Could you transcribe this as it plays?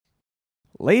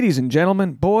Ladies and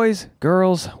gentlemen, boys,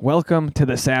 girls, welcome to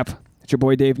the SAP. It's your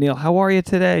boy Dave Neal. How are you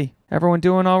today? Everyone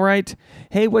doing all right?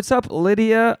 Hey, what's up,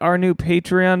 Lydia, our new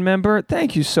Patreon member?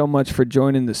 Thank you so much for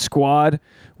joining the squad.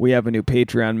 We have a new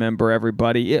Patreon member,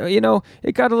 everybody. You know,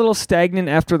 it got a little stagnant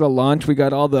after the launch. We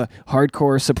got all the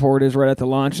hardcore supporters right at the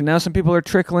launch, and now some people are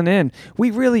trickling in. We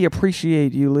really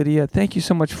appreciate you, Lydia. Thank you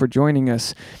so much for joining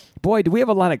us. Boy, do we have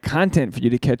a lot of content for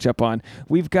you to catch up on.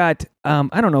 We've got,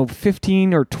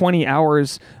 15 or 20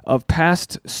 hours of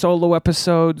past solo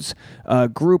episodes,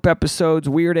 group episodes,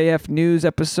 Weird AF News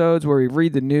episodes where we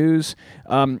read the news,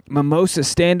 Mimosa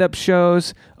stand-up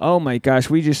shows. Oh my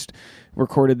gosh, we just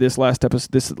recorded this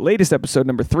latest episode,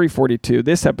 number 342.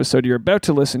 This episode you're about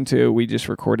to listen to, we just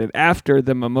recorded after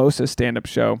the Mimosa stand-up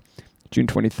show. June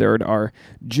 23rd, our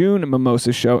June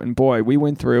Mimosa show. And boy, we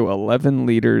went through 11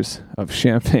 liters of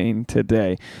champagne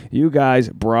today. You guys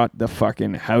brought the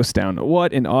fucking house down.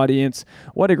 What an audience.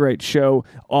 What a great show.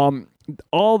 All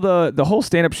the whole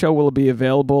stand-up show will be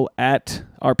available at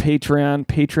our Patreon,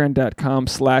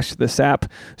 patreon.com/thesap,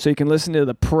 so you can listen to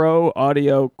the pro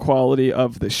audio quality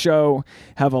of the show,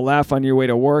 have a laugh on your way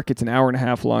to work. It's an hour and a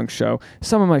half long show.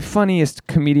 Some of my funniest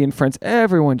comedian friends,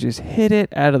 everyone just hit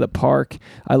it out of the park.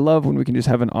 I love when we can just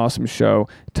have an awesome show,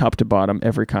 top to bottom,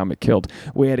 every comic killed.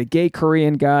 We had a gay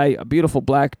Korean guy, a beautiful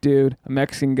black dude, a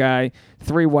Mexican guy,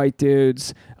 3 white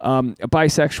dudes, a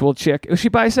bisexual chick. Was she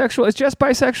bisexual? It's just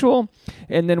bisexual.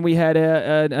 And then we had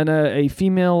a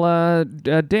female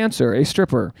dancer, a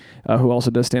stripper, who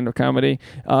also does stand-up comedy.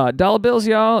 Dollar Bills,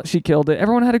 y'all. She killed it.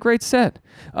 Everyone had a great set.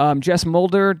 Jess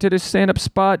Mulder did a stand-up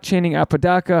spot. Channing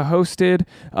Apodaca hosted.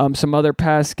 Some other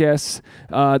past guests.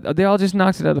 They all just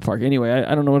knocked it out of the park. Anyway,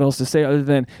 I don't know what else to say other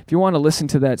than if you want to listen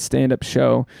to that stand-up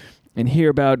show and hear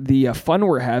about the fun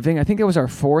we're having. I think it was our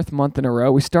 4th month in a row.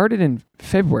 We started in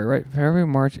February, right? February,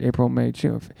 March, April, May,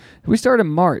 June. We started in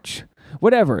March.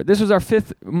 Whatever. This was our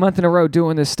 5th month in a row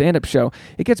doing this stand-up show.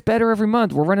 It gets better every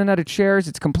month. We're running out of chairs.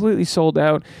 It's completely sold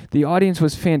out. The audience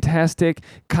was fantastic.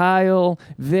 Kyle,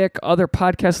 Vic, other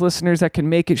podcast listeners that can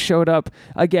make it showed up.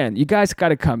 Again, you guys got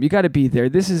to come. You got to be there.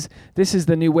 This is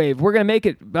the new wave. We're going to make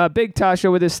it big,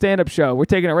 Tasha, with this stand-up show. We're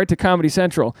taking it right to Comedy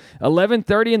Central.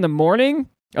 11:30 in the morning?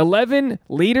 11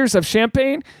 liters of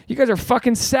champagne? You guys are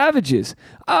fucking savages.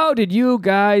 Oh, did you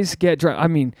guys get drunk? I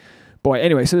mean, boy,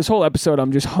 anyway, so this whole episode,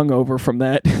 I'm just hungover from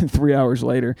that 3 hours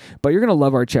later. But you're going to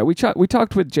love our chat. We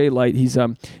talked with Jay Light. He's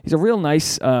a real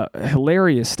nice,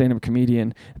 hilarious stand-up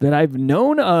comedian that I've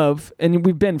known of, and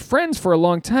we've been friends for a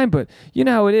long time, but you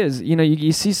know how it is. You know,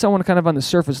 you see someone kind of on the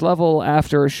surface level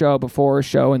after a show, before a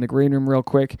show, in the green room real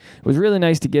quick. It was really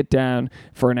nice to get down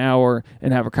for an hour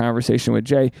and have a conversation with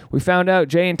Jay. We found out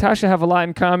Jay and Tasha have a lot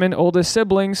in common, oldest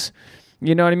siblings.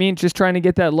 You know what I mean? Just trying to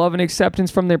get that love and acceptance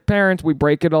from their parents. We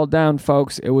break it all down,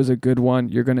 folks. It was a good one.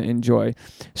 You're going to enjoy.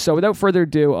 So without further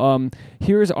ado,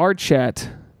 here's our chat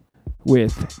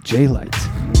with Jay Light.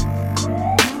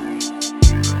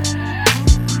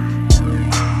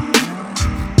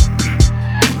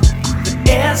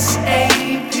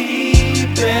 SAP,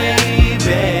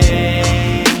 baby.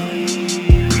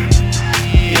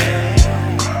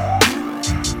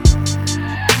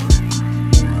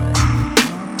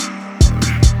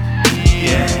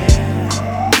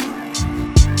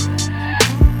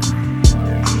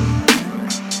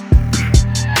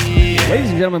 Ladies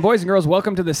and gentlemen, boys and girls,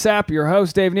 welcome to the SAP. Your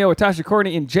host, Dave Neal, with Tasha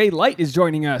Courtney, and Jay Light is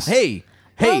joining us. Hey,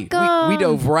 we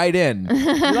dove right in. You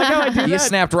like how I did You that?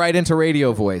 snapped right into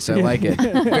radio voice. I like it.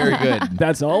 Very good.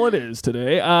 That's all it is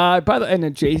today. By the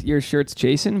and your shirt's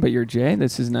Jason, but you're Jay.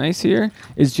 This is nice here.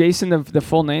 Is Jason the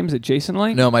full name? Is it Jason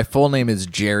Light? No, my full name is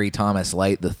Jerry Thomas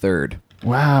Light III.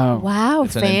 Wow. Wow,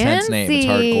 It's an fancy. intense name. It's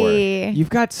hardcore.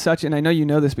 You've got such, and I know you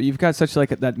know this, but you've got such like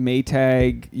that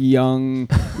Maytag young,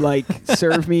 like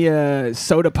serve me a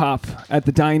soda pop at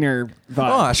the diner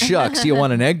vibe. Oh shucks, you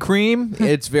want an egg cream?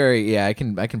 It's very I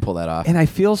can pull that off. And I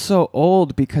feel so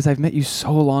old because I've met you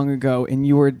so long ago, and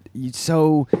you were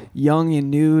so young and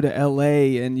new to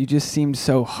LA, and you just seemed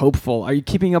so hopeful. Are you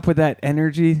keeping up with that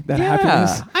energy, that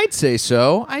happiness? I'd say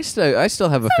so. I still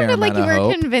have a fair Sounded like amount you of were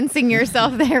hope. convincing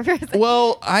yourself there for a second. Well,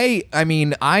 I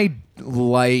mean, I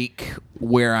like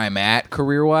where I'm at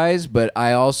career-wise, but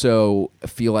I also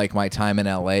feel like my time in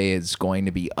LA is going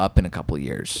to be up in a couple of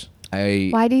years.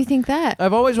 Why do you think that?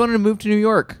 I've always wanted to move to New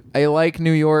York. I like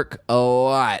New York a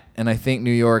lot, and I think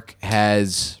New York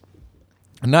has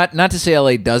not to say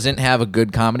LA doesn't have a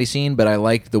good comedy scene, but I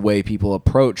like the way people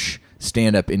approach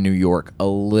stand-up in New York a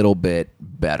little bit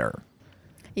better.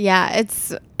 Yeah, it's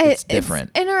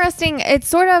different. It's interesting. It's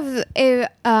sort of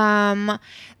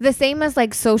the same as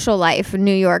like social life,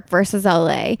 New York versus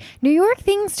LA. New York,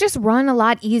 things just run a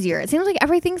lot easier. It seems like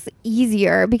everything's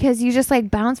easier because you just like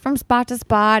bounce from spot to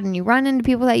spot and you run into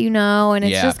people that you know, and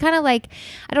it's just kind of like,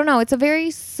 I don't know, it's a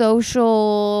very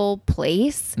social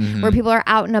place where people are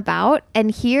out and about.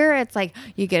 And here it's like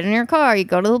you get in your car, you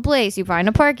go to the place, you find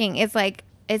a parking. It's like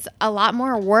it's a lot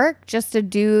more work just to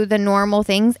do the normal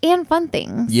things and fun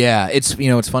things. Yeah, it's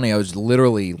it's funny. I was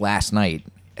literally last night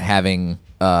having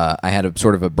I had a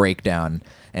sort of a breakdown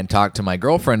and talked to my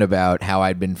girlfriend about how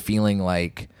I'd been feeling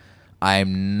like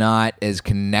I'm not as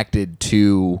connected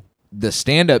to the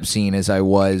stand-up scene as I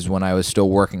was when I was still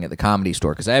working at the Comedy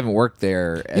Store, because I haven't worked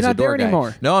there as a door guy.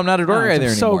 Anymore. No, I'm not a door guy there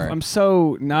anymore. I'm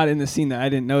so not in the scene that I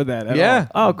didn't know that at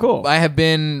all. Oh, cool. I have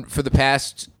been for the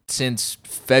past since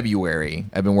February.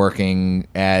 I've been working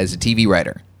as a TV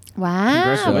writer.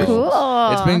 Wow,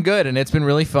 cool. It's been good and it's been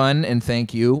really fun, and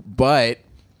thank you. But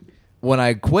when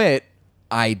I quit,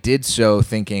 I did so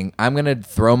thinking I'm going to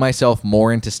throw myself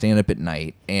more into stand-up at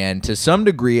night. And to some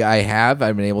degree, I've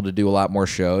been able to do a lot more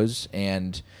shows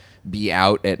and be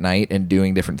out at night and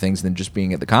doing different things than just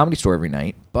being at the Comedy Store every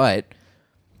night. But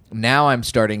now I'm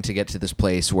starting to get to this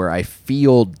place where I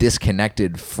feel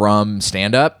disconnected from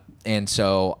stand-up. And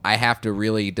so I have to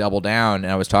really double down.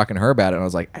 And I was talking to her about it, and I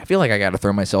was like, I feel like I got to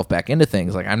throw myself back into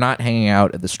things. Like, I'm not hanging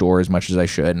out at the store as much as I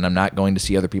should, and I'm not going to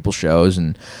see other people's shows,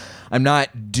 and I'm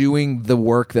not doing the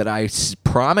work that I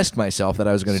promised myself that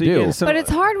I was going to do. But it's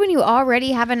hard when you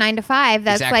already have a 9 to 5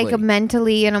 that's like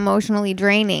mentally and emotionally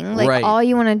draining. Like all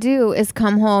you want to do is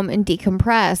come home and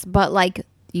decompress, but like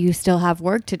you still have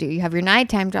work to do. You have your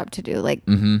nighttime job to do. Like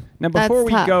now, before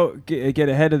we go get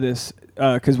ahead of this,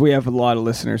 because we have a lot of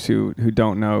listeners who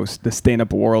don't know the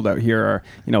stand-up world out here,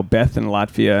 are Beth in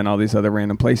Latvia and all these other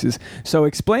random places. So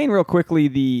explain real quickly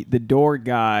the door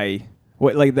guy.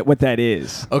 What that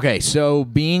is. Okay, so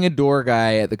being a door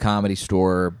guy at the Comedy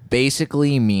Store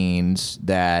basically means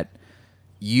that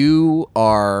you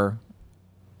are,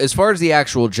 as far as the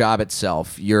actual job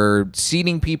itself, you're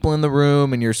seating people in the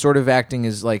room and you're sort of acting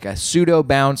as like a pseudo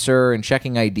bouncer and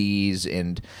checking IDs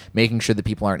and making sure that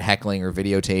people aren't heckling or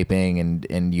videotaping,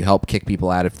 and you help kick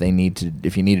people out if you need to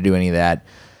do any of that.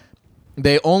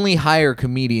 They only hire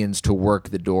comedians to work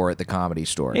the door at the Comedy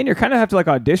Store. And you kind of have to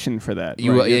audition for that.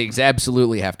 You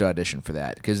absolutely have to audition for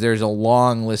that, because there's a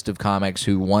long list of comics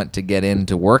who want to get in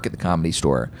to work at the Comedy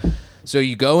Store. So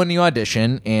you go and you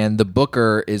audition, and the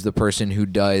booker is the person who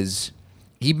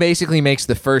he basically makes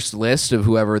the first list of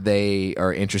whoever they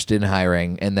are interested in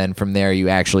hiring, and then from there you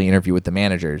actually interview with the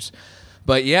managers.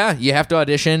 But yeah, you have to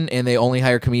audition, and they only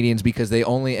hire comedians because they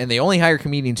only hire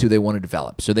comedians who they want to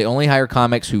develop. So they only hire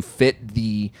comics who fit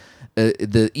the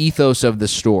ethos of the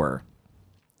store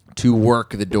to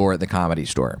work the door at the Comedy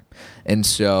Store. And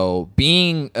so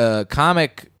being a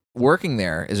comic working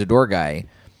there as a door guy,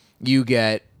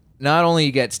 not only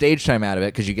you get stage time out of it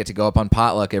because you get to go up on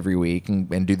Potluck every week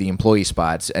and do the employee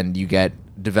spots, and you get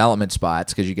development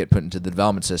spots because you get put into the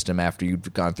development system after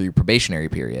you've gone through your probationary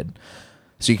period.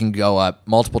 So you can go up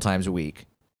multiple times a week.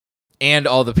 And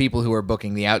all the people who are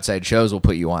booking the outside shows will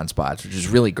put you on spots, which is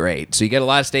really great. So you get a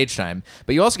lot of stage time.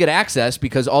 But you also get access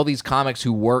because all these comics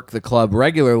who work the club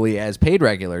regularly as paid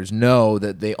regulars know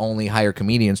that they only hire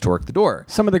comedians to work the door.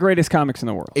 Some of the greatest comics in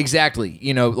the world. Exactly.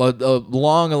 A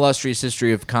long, illustrious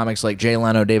history of comics like Jay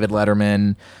Leno, David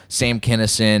Letterman, Sam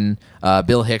Kinison,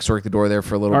 Bill Hicks worked the door there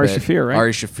for a little Ari bit. Shaffir, right?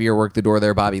 Ari Shaffir worked the door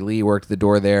there. Bobby Lee worked the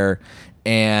door there.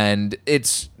 And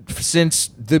it's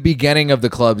since the beginning of the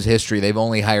club's history, they've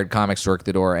only hired comics to work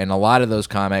the door, and a lot of those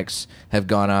comics have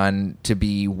gone on to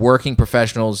be working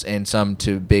professionals and some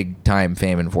to big time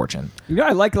fame and fortune.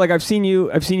 I like I've seen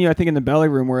you I think in the belly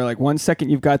room where 1 second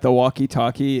you've got the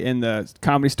walkie-talkie and the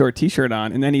Comedy Store t-shirt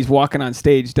on, and then he's walking on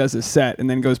stage, does his set, and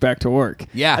then goes back to work.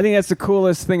 Yeah. I think that's the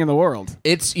coolest thing in the world.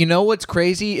 It's what's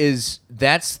crazy is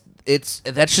that's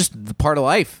just the part of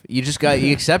life. You just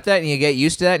you accept that and you get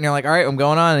used to that, and you're like, all right, I'm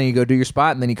going on, and you go do your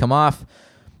spot, and then you come off.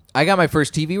 I got my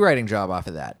first TV writing job off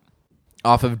of that,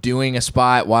 off of doing a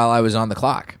spot while I was on the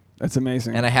clock. That's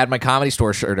amazing. And I had my Comedy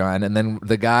Store shirt on, and then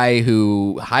the guy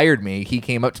who hired me, he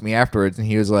came up to me afterwards, and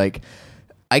he was like,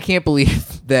 I can't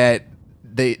believe that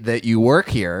you work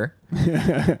here.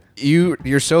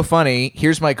 You're so funny.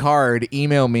 Here's my card.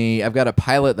 Email me. I've got a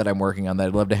pilot that I'm working on that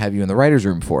I'd love to have you in the writer's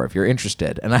room for if you're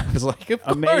interested. And I was like, of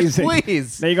amazing. Course,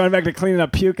 please. Now you're going back to cleaning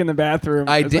up puke in the bathroom.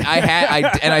 I did.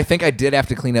 And I think I did have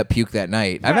to clean up puke that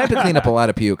night. I've had to clean up a lot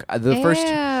of puke.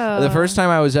 The first time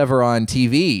I was ever on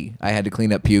TV, I had to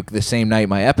clean up puke the same night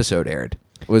my episode aired.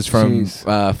 It was from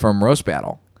Roast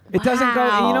Battle. It doesn't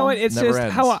go. You know what? It's Never just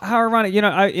ends. how ironic. You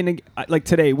know, like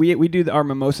today we do our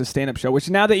Mimosa stand-up show. Which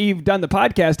now that you've done the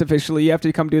podcast officially, you have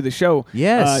to come do the show.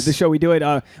 Yes. The show we do it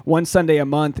one Sunday a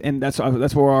month, and that's where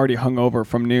we're already hungover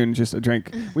from noon, just a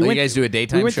drink. You guys do a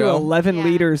daytime We went show? to 11 Yeah.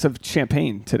 liters of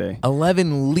champagne today.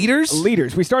 11 liters?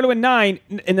 Liters. We started with 9,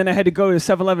 and then I had to go to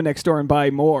 7-Eleven next door and buy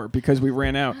more because we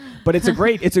ran out. But it's a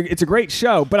great it's a great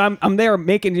show. But I'm there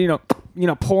making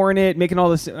pouring it, making all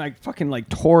this. I fucking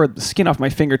tore the skin off my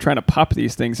finger trying to pop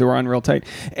these things that were on real tight.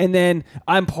 And then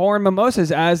I'm pouring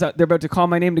mimosas as they're about to call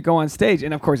my name to go on stage.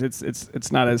 And of course,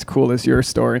 it's not as cool as your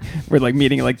story. We're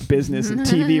meeting business and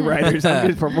TV writers. I'm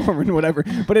just performing whatever.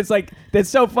 But it's that's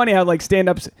so funny how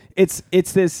stand-ups.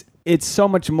 It's so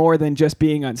much more than just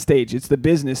being on stage. It's the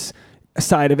business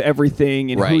side of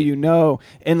everything and who Right. you know.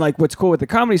 And what's cool with the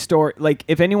Comedy Store,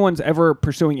 if anyone's ever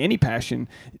pursuing any passion,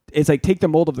 it's take the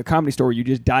mold of the Comedy Store. You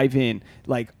just dive in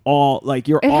you're It all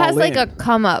has in. a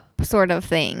come up sort of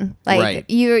thing. Right.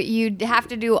 You have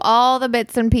to do all the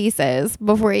bits and pieces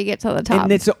before you get to the top.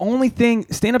 And it's the only thing,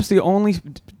 stand-up's the only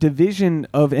division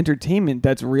of entertainment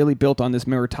that's really built on this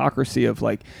meritocracy of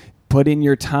put in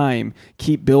your time,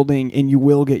 keep building, and you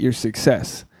will get your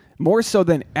success. More so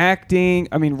than acting,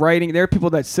 writing. There are people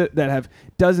that have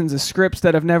dozens of scripts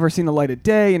that have never seen the light of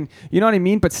day, and you know what I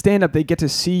mean? But stand-up, they get to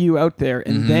see you out there,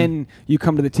 and then you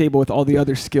come to the table with all the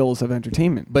other skills of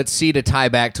entertainment. But see, to tie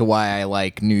back to why I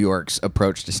like New York's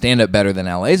approach to stand-up better than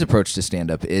LA's approach to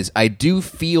stand-up is I do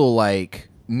feel like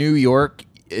New York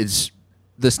is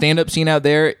the stand-up scene out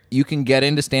there. You can get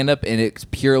into stand-up, and it's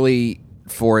purely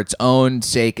for its own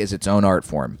sake as its own art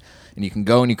form. And you can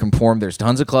go and you can perform. There's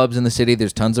tons of clubs in the city.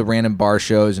 There's tons of random bar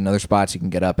shows and other spots you can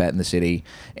get up at in the city.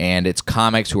 And it's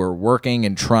comics who are working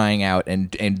and trying out.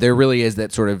 And there really is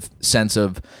that sort of sense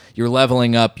of you're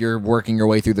leveling up. You're working your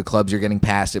way through the clubs. You're getting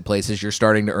past at places. You're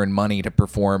starting to earn money to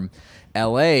perform.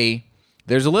 LA,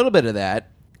 there's a little bit of that.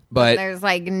 But there's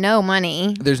no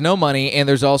money. there's no money, and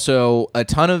there's also a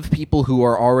ton of people who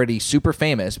are already super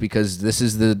famous because this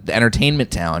is the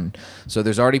entertainment town. So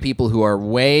there's already people who are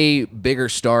way bigger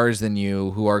stars than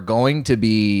you who are going to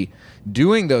be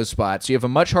doing those spots. You have a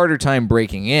much harder time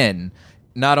breaking in.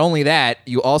 Not only that,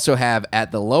 you also have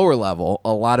at the lower level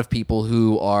a lot of people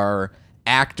who are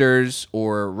actors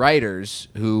or writers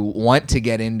who want to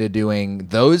get into doing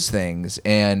those things,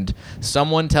 and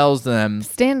someone tells them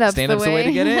Stand-up's the the way way."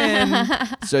 to get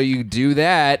in. So you do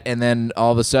that, and then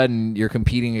all of a sudden you're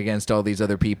competing against all these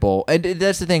other people. And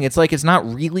that's the thing. It's it's not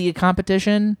really a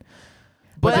competition,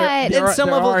 but at some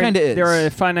level it kind of is. There are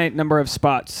a finite number of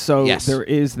spots, so Yes. there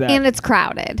is that. And it's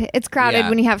crowded. It's crowded Yeah.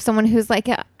 when you have someone who's an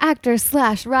actor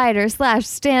 / writer /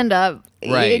 stand-up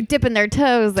Right. dipping their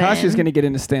toes in. Tasha's going to get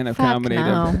into stand-up Fuck comedy.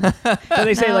 no. So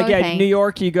they say No, yeah, thanks. New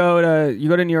York, you go to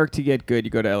New York to get good,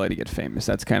 you go to LA to get famous.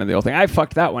 That's kind of the old thing. I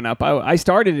fucked that one up. I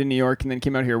started in New York and then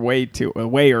came out here way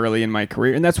early in my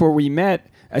career, and that's where we met.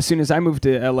 As soon as I moved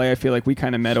to LA, I feel like we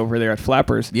kind of met over there at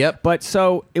Flappers. Yep. But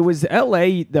so it was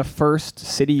LA the first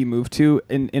city you moved to,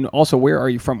 and also where are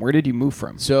you from? Where did you move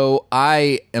from? So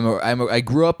I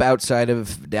grew up outside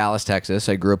of Dallas, Texas.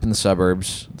 I grew up in the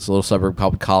suburbs. It's a little suburb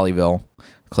called Colleyville,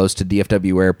 close to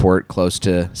DFW Airport, close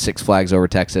to Six Flags Over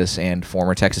Texas and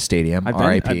former Texas Stadium,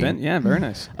 RIP. I've been, yeah, very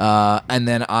nice. And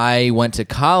then I went to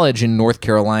college in North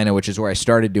Carolina, which is where I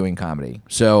started doing comedy.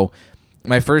 So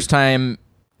my first time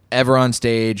ever on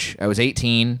stage, I was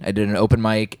 18. I did an open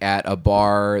mic at a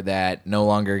bar that no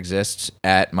longer exists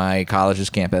at my college's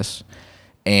campus.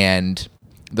 And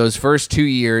those first 2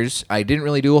 years, I didn't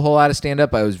really do a whole lot of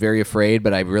stand-up. I was very afraid,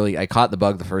 but I caught the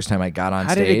bug the first time I got on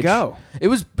How stage. did it go? It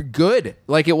was good.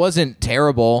 It wasn't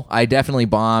terrible. I definitely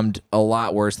bombed a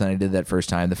lot worse than I did that first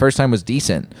time. The first time was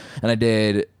decent. And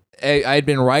I had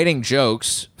been writing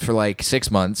jokes for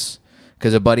 6 months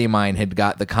because a buddy of mine had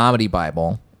got the Comedy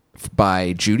Bible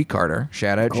by Judy Carter.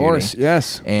 Shout out, Of course, Judy.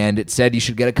 yes. And it said you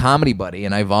should get a comedy buddy,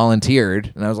 and I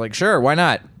volunteered, and I was like, sure, why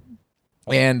not?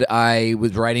 And I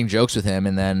was writing jokes with him,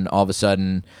 and then all of a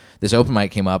sudden, this open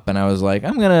mic came up, and I was like,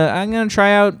 I'm gonna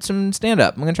try out some stand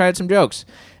up. I'm gonna try out some jokes.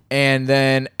 And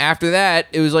then after that,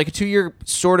 it was a 2-year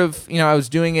sort of, I was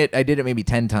doing it. I did it maybe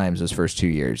 10 times those first 2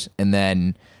 years, and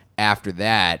then after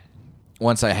that,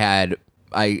 once I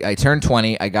turned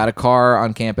 20. I got a car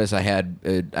on campus. I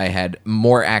had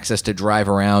more access to drive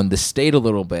around the state a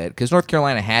little bit because North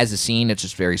Carolina has a scene. It's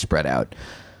just very spread out.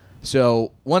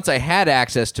 So once I had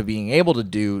access to being able to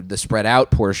do the spread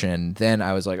out portion, then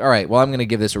I was like, all right, well, I'm going to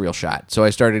give this a real shot. So I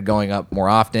started going up more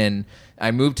often. I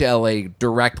moved to LA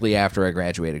directly after I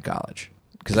graduated college.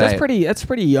 That's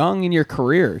pretty young in your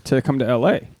career to come to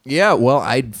LA. Yeah, well,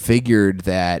 I'd figured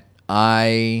that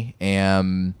I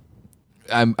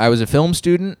was a film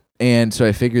student, And so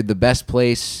I figured the best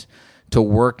place to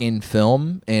work in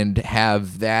film and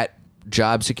have that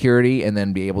job security and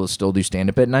then be able to still do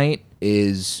stand-up at night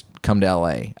is come to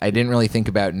LA. I didn't really think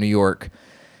about New York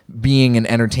being an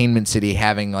entertainment city,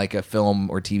 having like a film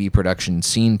or TV production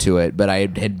scene to it, but I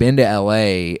had been to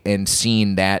LA and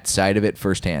seen that side of it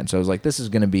firsthand. So I was like, this is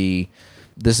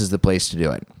the place to do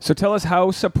it. So tell us,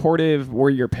 how supportive were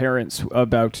your parents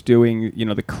about doing,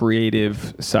 the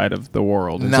creative side of the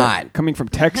world? Not. Coming from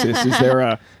Texas, is there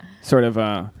a sort of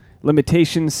a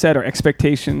limitations set or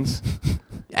expectations?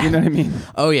 You know what I mean?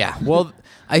 Oh yeah. Well,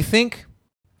 I think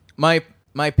my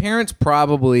parents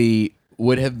probably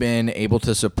would have been able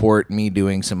to support me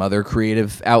doing some other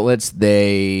creative outlets.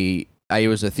 I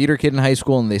was a theater kid in high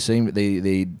school, and they seemed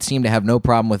to have no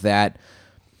problem with that.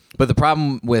 But the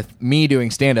problem with me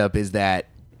doing stand-up is that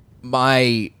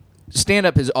my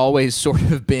stand-up has always sort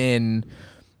of been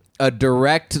a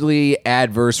directly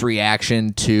adverse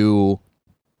reaction to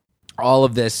all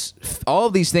of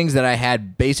these things that I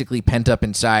had basically pent up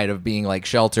inside of being like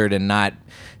sheltered and not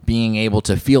being able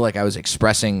to feel like I was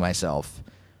expressing myself.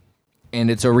 And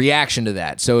it's a reaction to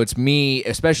that. So it's me,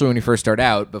 especially when you first start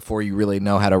out, before you really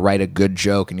know how to write a good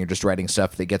joke and you're just writing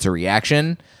stuff that gets a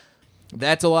reaction.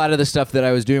 That's a lot of the stuff that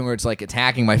I was doing, where it's like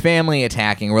attacking my family,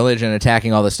 attacking religion,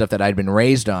 attacking all the stuff that I'd been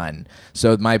raised on.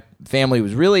 So my family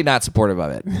was really not supportive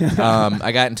of it.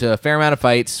 I got into a fair amount of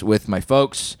fights with my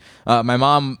folks. My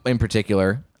mom in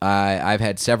particular. I've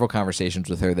had several conversations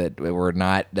with her that were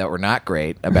not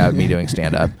great about me doing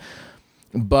stand-up.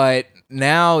 But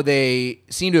now they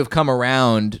seem to have come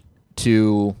around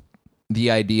to the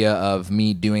idea of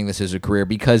me doing this as a career,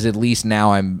 because at least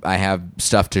now I have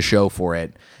stuff to show for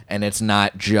it, and it's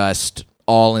not just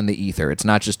all in the ether. It's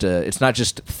not just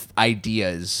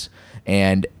ideas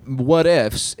and what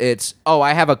ifs. It's,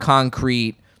 I have a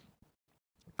concrete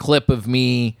clip of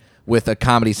me with a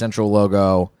Comedy Central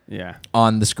logo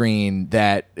on the screen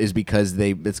that is because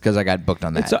I got booked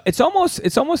on that. It's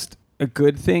almost a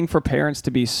good thing for parents to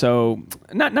be so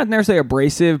not necessarily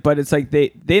abrasive, but it's like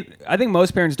they I think most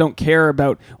parents don't care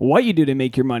about what you do to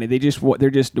make your money. They're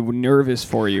just nervous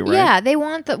for you, right? Yeah, they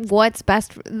want what's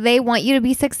best. They want you to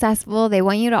be successful. They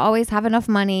want you to always have enough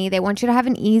money. They want you to have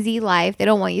an easy life. They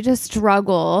don't want you to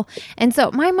struggle. And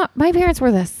so my parents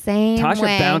were the same Tasha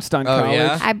way. bounced on college.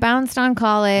 Yeah? I bounced on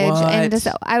college, What? and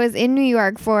so I was in New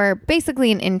York for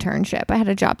basically an internship. I had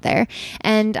a job there,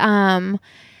 and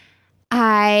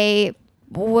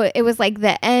it was like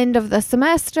the end of the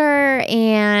semester,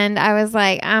 and I was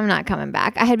like, I'm not coming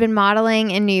back. I had been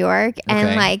modeling in New York,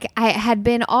 and like I had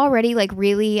been already like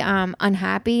really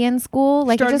unhappy in school.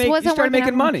 Like it just wasn't. You started working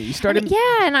making out. money. You started.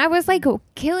 And I was like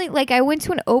killing. Like I went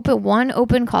to one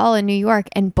open call in New York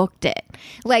and booked it.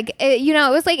 Like it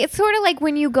was like, it's sort of like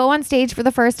when you go on stage for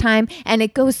the first time and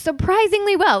it goes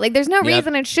surprisingly well. Like there's no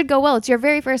reason it should go well. It's your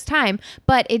very first time,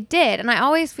 but it did. And I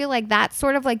always feel like that's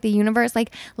sort of like the universe,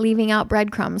 like leaving out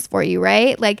breadcrumbs for you,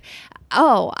 right? Like,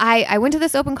 I went to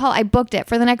this open call. I booked it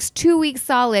for the next 2 weeks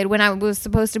solid, when I was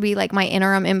supposed to be like my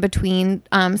interim in between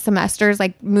semesters,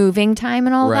 like moving time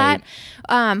and all that.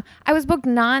 I was booked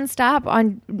nonstop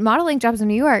on modeling jobs in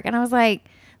New York, and I was like,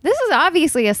 this is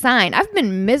obviously a sign. I've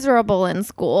been miserable in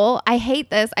school. I hate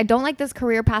this. I don't like this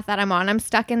career path that I'm on. I'm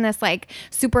stuck in this like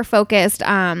super focused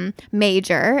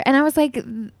major. And I was like,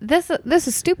 this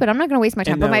is stupid. I'm not going to waste my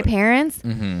time. But my parents,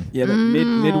 Yeah, the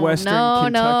Midwestern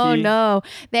Kentucky. No.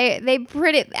 They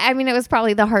I mean, it was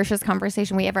probably the harshest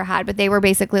conversation we ever had, but they were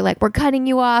basically like, we're cutting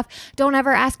you off. Don't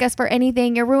ever ask us for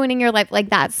anything. You're ruining your life. Like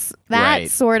that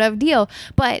sort of deal.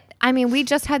 But I mean, we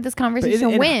just had this conversation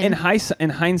in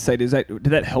hindsight, did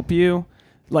that help you,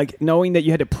 like knowing that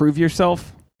you had to prove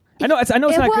yourself? I know it's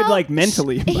not good, like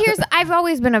mentally. I've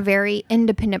always been a very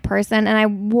independent person, and I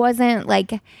wasn't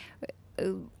like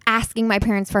asking my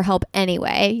parents for help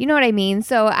anyway. You know what I mean?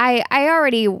 So I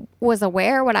already was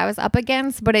aware what I was up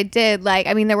against, but it did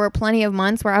there were plenty of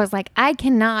months where I was like, I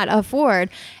cannot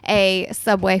afford a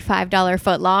Subway $5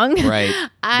 footlong. Right.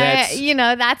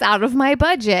 That's out of my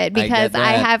budget, because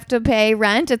I have to pay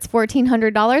rent. It's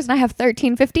 $1,400 and I have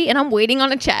 $1,350 and I'm waiting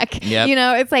on a check. Yep.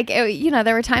 It's like,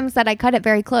 there were times that I cut it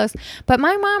very close. But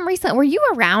my mom recently, were you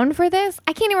around for this?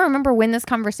 I can't even remember when this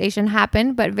conversation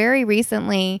happened, but very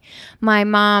recently my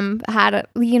mom had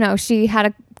she had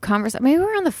a conversation. Maybe we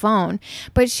were on the phone,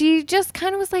 but she just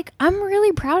kind of was like, I'm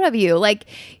really proud of you. Like,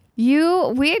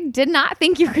 we did not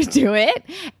think you could do it,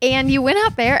 and you went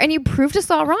out there and you proved us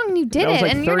all wrong, and you did it.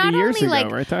 Like, and you're not only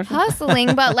right,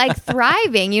 hustling, but like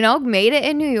thriving, made it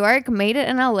in New York, made it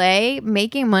in LA,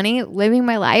 making money, living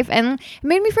my life. And it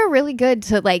made me feel really good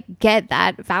to like get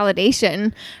that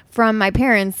validation from my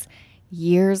parents.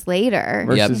 years later.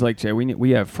 Versus like Jay,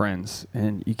 we have friends,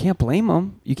 and you can't blame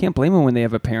them. You can't blame them when they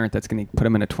have a parent that's going to put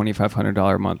them in a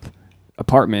 $2,500 a month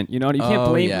apartment. You know, you can't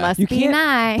blame. Yeah. Must You be can't.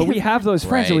 nice. But we have those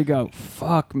friends, and we Right. go,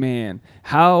 "Fuck, man,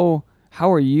 how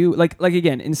are you?" Like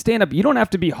again, in stand up, you don't have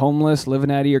to be homeless,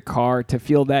 living out of your car to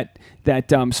feel that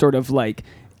sort of like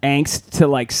angst to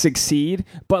like succeed,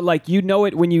 but like you know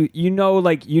it when you know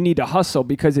like you need to hustle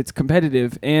because it's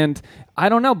competitive. And I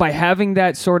don't know, by having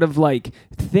that sort of like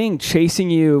thing chasing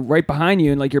you right behind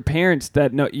you, and like your parents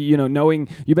that know, you know, knowing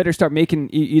you better start making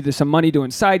either some money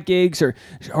doing side gigs or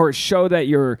show that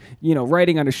you're, you know,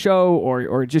 writing on a show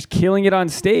or just killing it on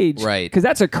stage, Right. because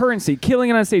that's a currency. Killing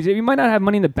it on stage, you might not have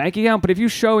money in the bank account, but if you're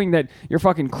showing that you're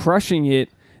fucking crushing it,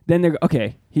 then they're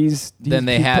okay. Then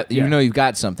they have, you know, you've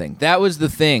got something. That was the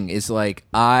thing. Is like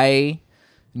I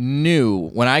knew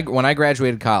when I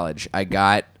graduated college, I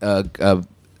got a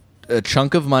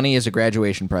chunk of money as a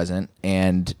graduation present,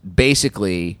 and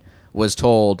basically was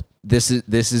told this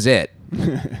is it.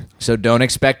 So don't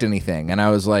expect anything. And I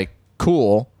was like,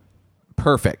 cool,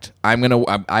 perfect. I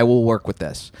will work with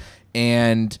this.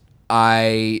 And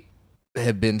I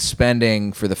have been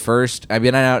spending I've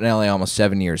been out in LA almost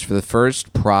 7 years. For the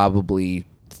first probably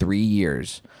 3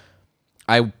 years,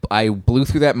 I blew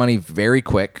through that money very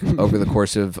quick over the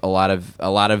course of a lot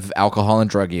of alcohol and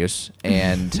drug use,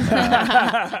 and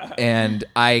and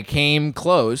I came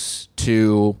close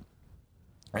to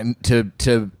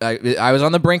I was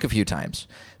on the brink a few times,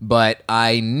 but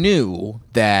I knew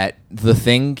that the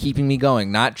thing keeping me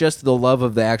going, not just the love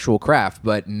of the actual craft,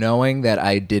 but knowing that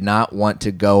I did not want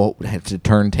to have to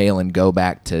turn tail and go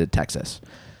back to Texas.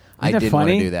 I Isn't that didn't want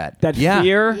funny? to do that. That Yeah.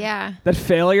 fear, Yeah. that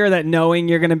failure, that knowing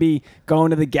you're going to be going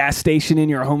to the gas station in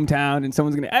your hometown and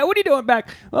someone's going to, hey, what are you doing back?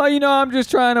 Well, you know, I'm just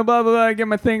trying to blah, blah, blah, get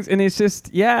my things. And it's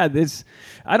just, yeah, this,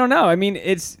 I don't know. I mean,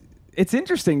 it's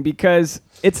interesting because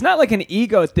it's not like an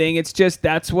ego thing. It's just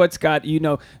that's what's got, you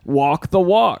know, walk the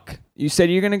walk. You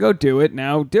said you're going to go do it.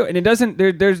 Now do it. And it doesn't,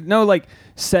 there's no like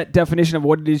set definition of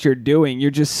what it is you're doing. You're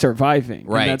just surviving.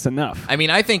 Right. And that's enough. I mean,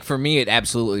 I think for me, it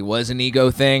absolutely was an ego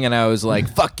thing, and I was like,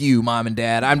 "Fuck you, mom and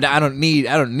dad. I don't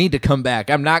need to come back.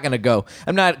 I'm not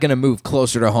gonna move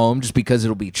closer to home just because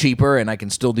it'll be cheaper and I can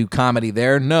still do comedy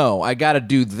there. No, I got to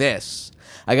do this.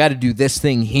 I got to do this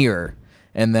thing here,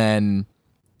 and then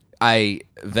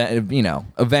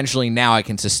eventually now I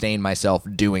can sustain myself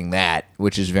doing that,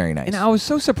 which is very nice. And I was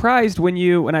so surprised when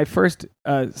you first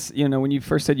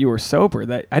said you were sober,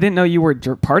 that I didn't know you were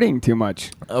partying too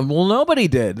much. Well, nobody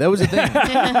did. That was the thing.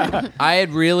 I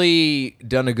had really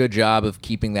done a good job of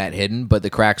keeping that hidden, but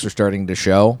the cracks were starting to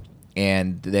show,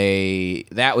 and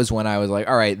that was when I was like,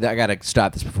 all right, I got to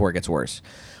stop this before it gets worse.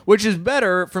 Which is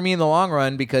better for me in the long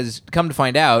run, because come to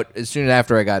find out, as soon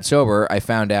after I got sober, I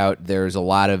found out there's a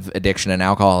lot of addiction and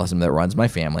alcoholism that runs my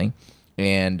family,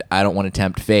 and I don't want to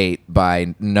tempt fate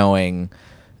by knowing,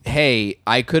 hey,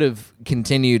 I could have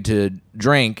continued to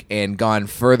drink and gone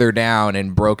further down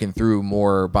and broken through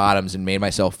more bottoms and made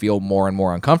myself feel more and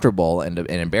more uncomfortable and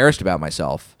embarrassed about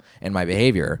myself and my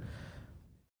behavior.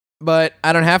 But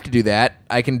I don't have to do that.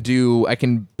 I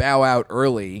can bow out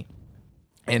early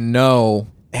and know,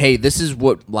 hey, this is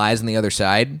what lies on the other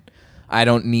side. I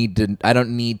don't need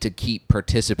to keep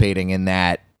participating in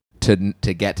that to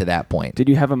get to that point. Did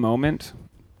you have a moment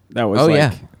that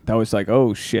was that was like,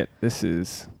 oh shit, this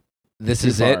is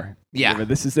it. Yeah.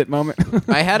 This is it moment.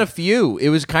 I had a few. It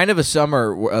was kind of a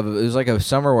summer. It was like a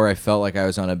summer where I felt like I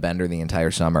was on a bender the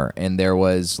entire summer, and there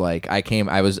was like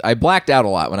I blacked out a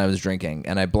lot when I was drinking,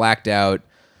 and I blacked out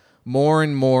more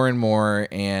and more and more,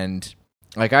 and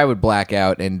like I would black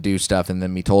out and do stuff and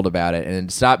then be told about it, and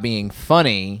it stopped being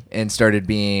funny and started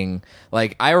being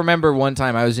like, I remember one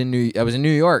time I was in New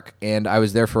York, and I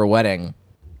was there for a wedding,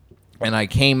 and I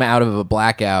came out of a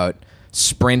blackout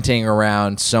sprinting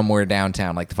around somewhere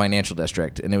downtown, like the financial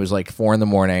district, and it was like 4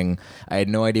 a.m. I had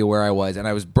no idea where I was, and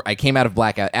I came out of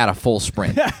blackout at a full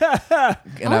sprint.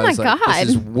 And I was like, God.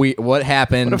 this is what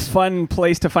happened? What a fun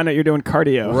place to find out you're doing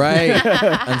cardio. Right.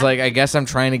 I was like, I guess I'm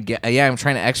trying to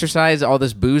exercise all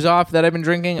this booze off that I've been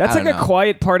drinking. That's I like don't a know.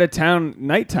 quiet part of town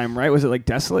nighttime, right? Was it like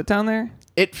desolate down there?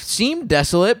 It seemed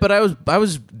desolate, but I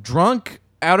was drunk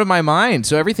out of my mind,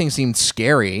 so everything seemed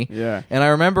scary. Yeah. And I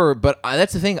remember, but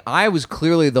that's the thing, I was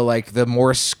clearly the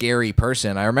more scary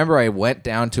person. I remember I went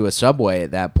down to a Subway at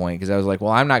that point because I was like,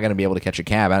 well, I'm not going to be able to catch a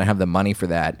cab. I don't have the money for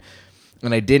that.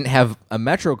 and I didn't have a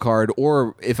Metro card,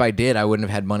 or if I did, I wouldn't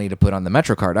have had money to put on the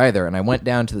Metro card either. And I went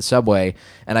down to the subway,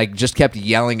 and I just kept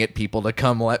yelling at people to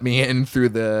come let me in through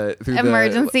the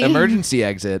emergency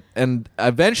exit. And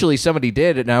eventually somebody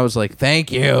did, and I was like,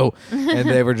 "Thank you." And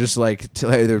they were just like,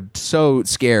 they're so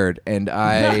scared, and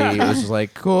I was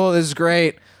like, "Cool, this is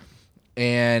great."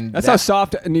 And that's how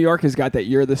soft New York has got that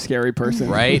you're the scary person.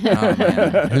 Right? Oh,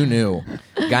 man. Who knew?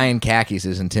 Guy in khakis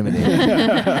is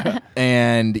intimidating.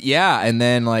 And yeah, and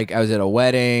then like I was at a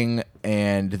wedding,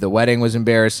 and the wedding was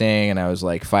embarrassing, and I was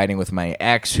like fighting with my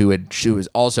ex she was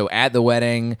also at the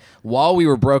wedding while we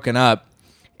were broken up,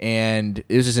 and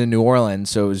this is in New Orleans,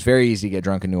 so it was very easy to get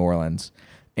drunk in New Orleans.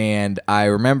 And I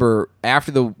remember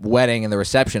after the wedding and the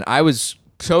reception, I was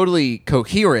totally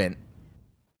coherent.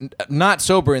 Not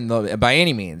sober by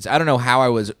any means. I don't know how I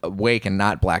was awake and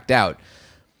not blacked out.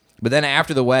 But then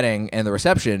after the wedding and the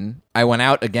reception, I went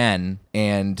out again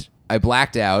and I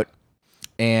blacked out,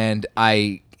 and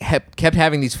I kept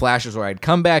having these flashes where I'd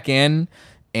come back in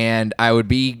and I would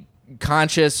be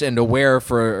conscious and aware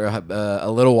for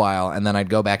a little while, and then I'd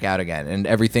go back out again, and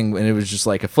everything, and it was just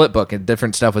like a flip book, and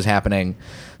different stuff was happening.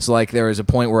 So like there was a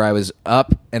point where I was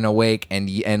up and awake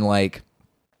and like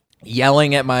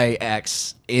yelling at my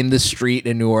ex in the street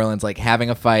in New Orleans, like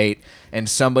having a fight, and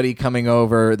somebody coming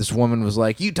over, this woman was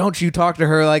like, you talk to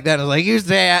her like that. I was like, you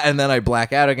say that, and then I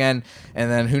black out again, and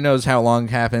then who knows how long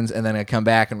it happens, and then I come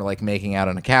back and we're like making out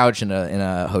on a couch in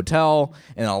a hotel,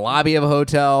 in a lobby of a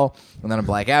hotel, and then I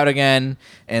black out again,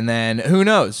 and then who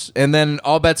knows, and then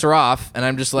all bets are off, and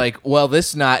I'm just like, well,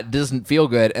 this doesn't feel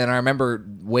good. And I remember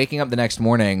waking up the next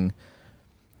morning,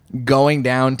 going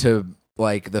down to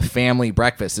like the family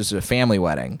breakfast. This is a family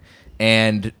wedding,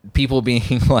 and people being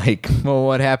like, well,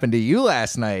 what happened to you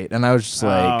last night? And I was just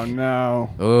like, oh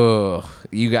no,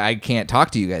 I can't talk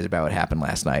to you guys about what happened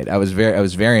last night. I was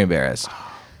very embarrassed.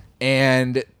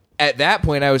 And at that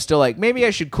point I was still like, maybe I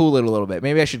should cool it a little bit,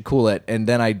 and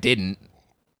then I didn't.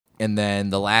 And then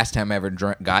the last time I ever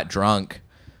got drunk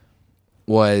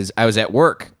was I was at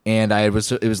work, and it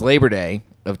was Labor Day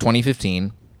of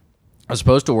 2015. I was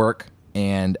supposed to work,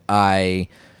 and I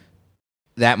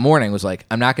that morning was like,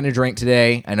 I'm not going to drink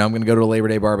today. I know I'm going to go to a Labor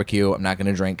Day barbecue. I'm not going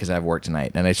to drink because I have work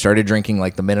tonight. And I started drinking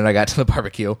like the minute I got to the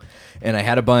barbecue, and I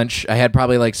had a bunch. I had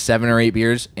probably like 7 or 8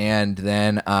 beers, and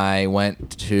then I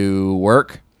went to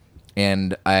work,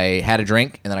 and I had a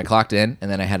drink, and then I clocked in,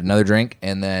 and then I had another drink,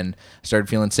 and then I started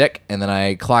feeling sick, and then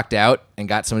I clocked out and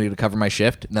got somebody to cover my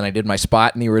shift, and then I did my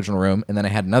spot in the original room, and then I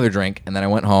had another drink, and then I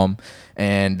went home,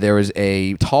 and there was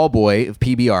a tall boy of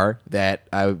PBR that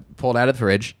I pulled out of the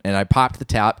fridge, and I popped the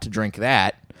top to drink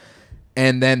that,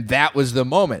 and then that was the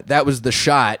moment. That was the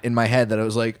shot in my head that I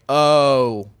was like,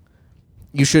 oh,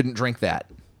 you shouldn't drink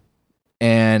that.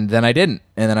 And then I didn't.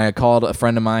 And then I called a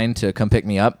friend of mine to come pick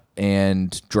me up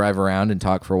and drive around and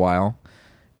talk for a while.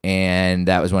 And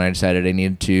that was when I decided I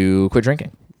needed to quit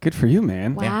drinking. Good for you,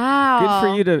 man. Wow. Good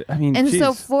for you to, I mean, And geez.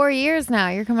 so 4 years now.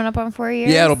 You're coming up on 4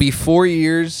 years? Yeah, it'll be 4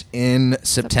 years in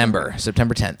September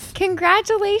 10th.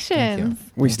 Congratulations.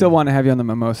 We still want to have you on the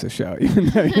Mimosa show. Even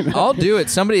though, I'll do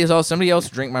it. Somebody else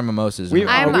drink my mimosas. We've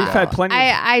had plenty.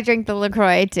 I drink the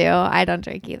LaCroix too. I don't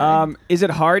drink either. Is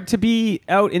it hard to be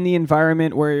out in the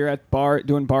environment where you're at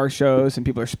doing bar shows and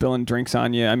people are spilling drinks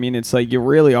on you? I mean, it's like you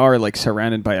really are like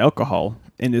surrounded by alcohol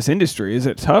in this industry. Is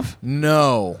it tough?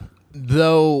 No.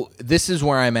 Though this is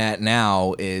where I'm at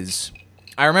now is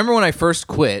I remember when I first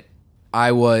quit,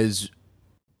 I was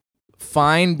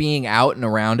fine being out and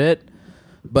around it,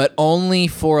 but only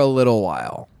for a little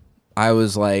while. I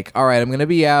was like, all right, I'm going to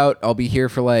be out. I'll be here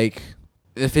for like,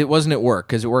 if it wasn't at work,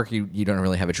 because at work you don't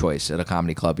really have a choice at a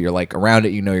comedy club. You're like around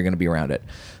it, you know you're going to be around it.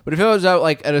 But if I was out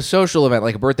like at a social event,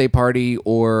 like a birthday party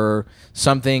or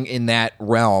something in that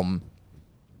realm,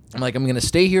 I'm like, I'm going to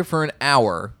stay here for an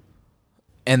hour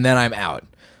and then I'm out.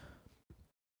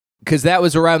 Because that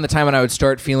was around the time when I would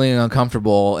start feeling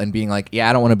uncomfortable and being like, yeah,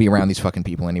 I don't want to be around these fucking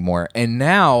people anymore. And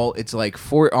now it's like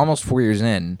almost 4 years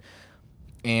in,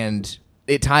 and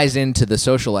it ties into the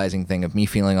socializing thing of me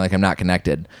feeling like I'm not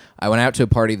connected. I went out to a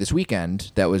party this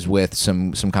weekend that was with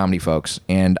some comedy folks,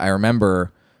 and I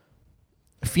remember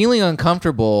feeling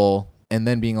uncomfortable and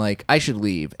then being like, I should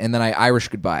leave. And then I Irish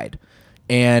goodbyed.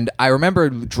 And I remember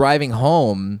driving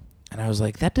home, and I was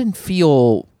like, that didn't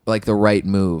feel like the right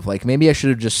move. Like maybe I should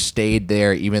have just stayed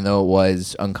there even though it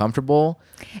was uncomfortable.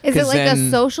 Is it like a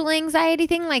social anxiety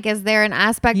thing? Like is there an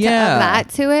aspect of that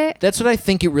to it? That's what I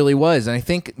think it really was. And I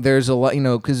think there's a lot,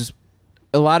 because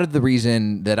a lot of the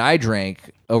reason that I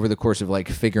drank over the course of like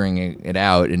figuring it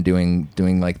out and doing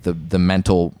like the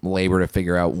mental labor to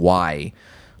figure out why,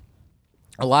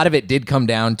 a lot of it did come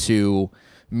down to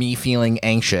me feeling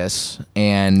anxious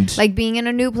and like being in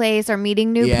a new place or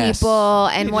meeting new Yes. people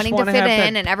and just wanting to wanna fit have that-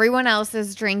 in, and everyone else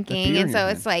is drinking, beer and in so your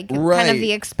it's like Right. kind of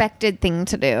the expected thing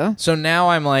to do. so now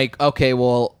I'm like, okay,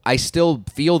 well, I still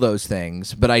feel those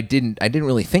things, but I didn't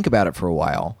really think about it for a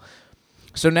while.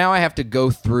 So now I have to go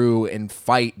through and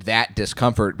fight that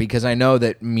discomfort because I know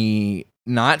that me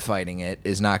not fighting it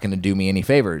is not going to do me any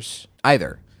favors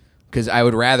either. Because I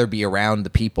would rather be around the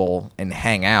people and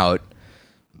hang out.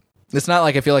 It's not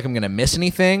like I feel like I'm going to miss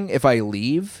anything if I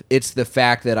leave. It's the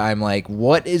fact that I'm like,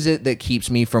 what is it that keeps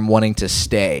me from wanting to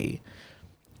stay?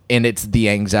 And it's the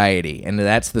anxiety. And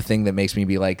that's the thing that makes me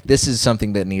be like, this is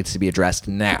something that needs to be addressed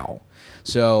now.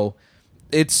 So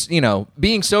it's,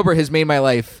 being sober has made my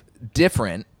life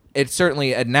different. It's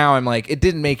certainly, now I'm like, it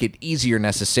didn't make it easier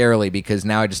necessarily because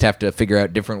now I just have to figure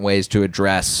out different ways to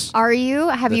address. Have The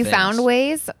you things. found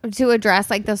ways to address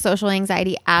like the social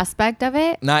anxiety aspect of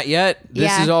it? Not yet. This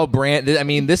Yeah. is all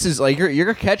this is like,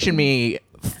 you're catching me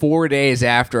 4 days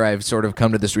after I've sort of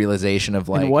come to this realization of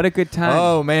like, And what a good time.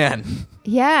 oh man,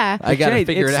 Yeah. I got to Jay,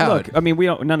 figure it it's- out. Look, I mean,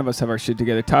 none of us have our shit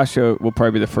together. Tasha will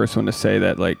probably be the first one to say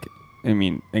that, like, I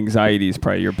mean, anxiety is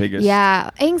probably your biggest.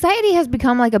 Yeah, anxiety has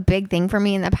become like a big thing for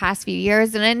me in the past few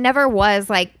years, and it never was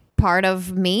like part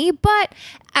of me, but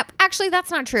actually that's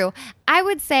not true. I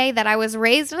would say that I was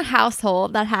raised in a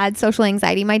household that had social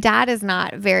anxiety. My dad is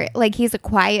not very, like, he's a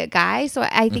quiet guy, so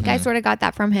I think I sort of got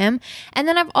that from him. And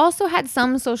then I've also had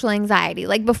some social anxiety,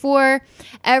 like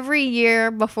every year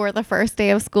before the first day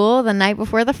of school, the night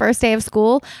before the first day of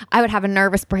school, I would have a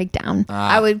nervous breakdown.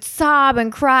 I would sob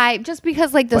and cry just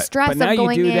because like the stress But now of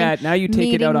going you do in, that. Now you take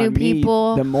it meeting out new on me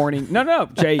people. the morning. No,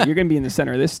 Jay, you're gonna be in the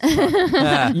center of this.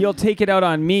 You'll take it out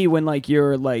on me when like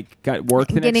you're like got work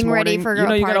the next Getting morning. ready for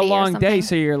a you got a party or long day, something.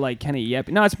 so you're like kind of yep.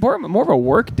 No, it's more of a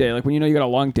work day. Like when you got a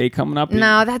long day coming up.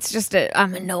 No, that's just it.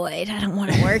 I'm annoyed. I don't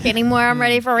want to work anymore. I'm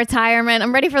ready for retirement.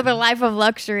 I'm ready for the life of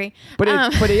luxury. But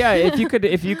yeah,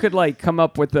 if you could like come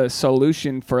up with a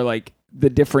solution for like the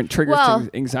different triggers Well,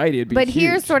 to anxiety, it'd be but huge.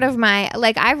 here's sort of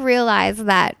I've realized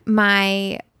that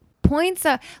my points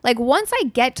of like once I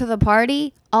get to the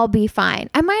party, I'll be fine.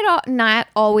 I might not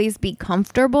always be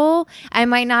comfortable. I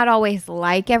might not always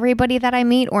like everybody that I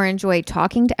meet or enjoy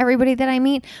talking to everybody that I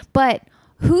meet, but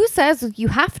who says you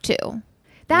have to?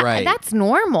 Right. That's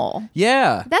normal.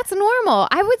 Yeah. That's normal.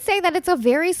 I would say that it's a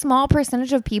very small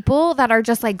percentage of people that are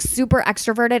just like super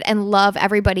extroverted and love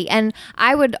everybody. And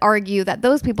I would argue that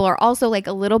those people are also like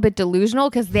a little bit delusional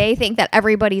because they think that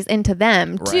everybody's into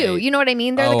them too. Right. You know what I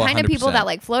mean? They're Oh, the kind of people 100%. that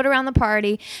like float around the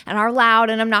party and are loud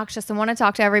and obnoxious and want to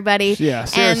talk to everybody. Yeah,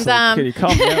 seriously, Kitty,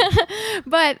 calm down.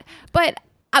 But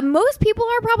most people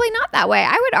are probably not that way.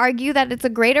 I would argue that it's a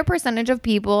greater percentage of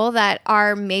people that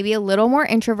are maybe a little more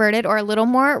introverted or a little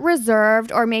more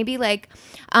reserved or maybe like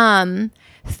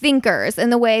thinkers in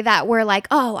the way that we're like,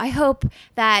 oh, I hope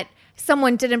that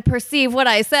someone didn't perceive what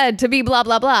I said to be blah,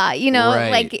 blah, blah. You know, Right.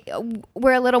 like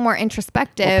we're a little more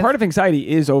introspective. Well, part of anxiety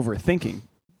is overthinking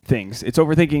things. It's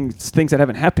overthinking things that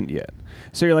haven't happened yet.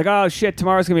 So you're like, oh shit,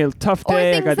 tomorrow's gonna be a tough or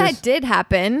day. I things got that this. did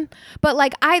happen. But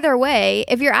like either way,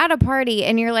 if you're at a party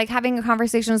and you're like having a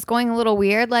conversation that's going a little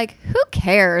weird, like who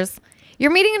cares?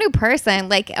 You're meeting a new person.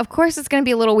 Like, of course it's going to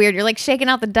be a little weird. You're like shaking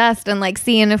out the dust and like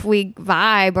seeing if we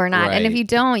vibe or not. And if Right. you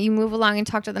don't, you move along and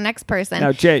talk to the next person.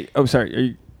 Now, Jay. Oh, sorry. Are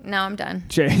you, No, I'm done.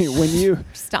 Jay, when you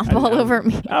Stomp all over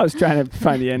me. I was trying to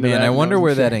find the end of Man, that. I and wonder wasn't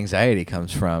where sure. that anxiety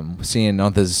comes from. Seeing all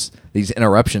these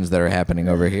interruptions that are happening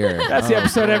over here. That's the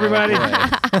episode, everybody.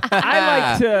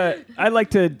 I like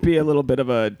to be a little bit of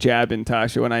a jab in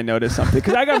Tasha when I notice something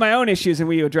because I got my own issues and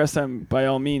we address them by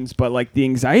all means. But like the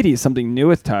anxiety is something new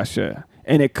with Tasha,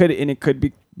 and it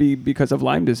could be because of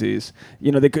Lyme disease.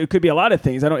 You know, it could be a lot of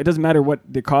things. It doesn't matter what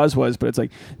the cause was, but it's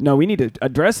like, no, we need to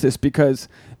address this because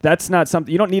that's not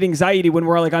something. You don't need anxiety when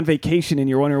we're like on vacation and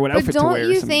you're wondering what But outfit to wear. don't or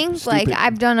you some think like stupid-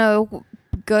 I've done a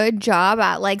good job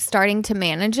at like starting to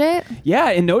manage it? Yeah,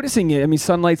 and noticing it. I mean,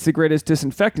 sunlight's the greatest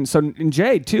disinfectant. So, in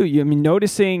Jay, too,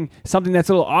 noticing something that's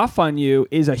a little off on you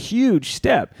is a huge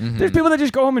step. Mm-hmm. There's people that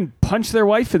just go home and punch their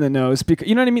wife in the nose because,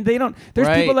 you know what I mean? They don't, there's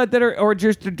Right. people that are, or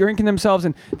just drinking themselves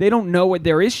and they don't know what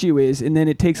their issue is. And then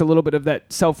it takes a little bit of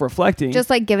that self-reflecting,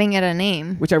 Just like giving it a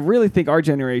name. which I really think our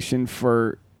generation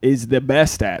is the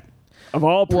best at. Of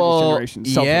all previous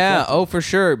generations, yeah, self-reflecting. oh for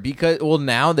sure. Because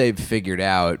now they've figured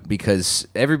out because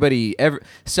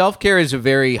self-care is a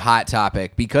very hot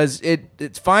topic because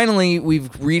it's finally we've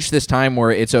reached this time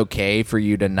where it's okay for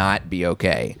you to not be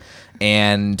okay,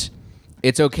 and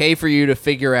it's okay for you to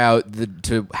figure out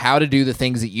how to do the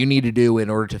things that you need to do in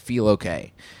order to feel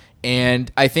okay.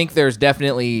 And I think there's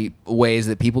definitely ways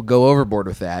that people go overboard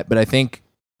with that, but I think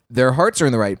their hearts are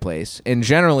in the right place. And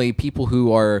generally, people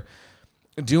who are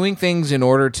doing things in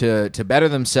order to better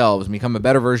themselves and become a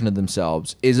better version of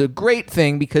themselves is a great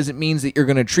thing because it means that you're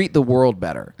going to treat the world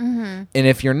better. And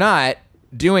if you're not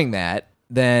doing that,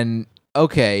 then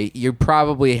okay, you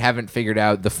probably haven't figured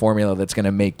out the formula that's going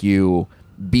to make you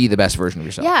be the best version of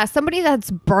yourself. Yeah, somebody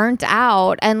that's burnt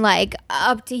out and like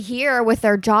up to here with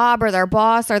their job or their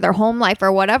boss or their home life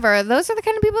or whatever, those are the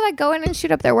kind of people that go in and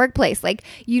shoot up their workplace. Like,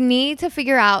 you need to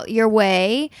figure out your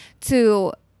way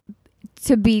to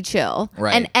be chill.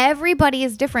 Right. And everybody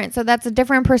is different. So that's a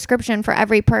different prescription for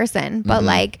every person. But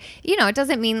like, you know, it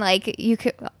doesn't mean like you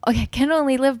can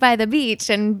only live by the beach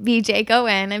and be Jake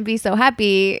Owen and be so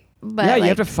happy. But yeah, like, you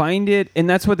have to find it, and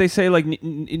that's what they say. Like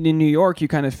in New York, you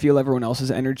kind of feel everyone else's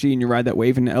energy, and you ride that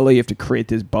wave. In LA, you have to create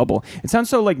this bubble. It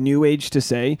sounds so like new age to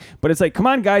say, but it's like, come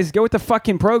on, guys, go with the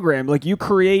fucking program. Like, you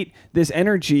create this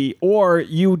energy, or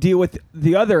you deal with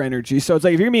the other energy. So it's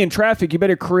like, if you're gonna be in traffic, you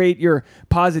better create your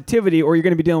positivity, or you're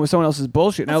gonna be dealing with someone else's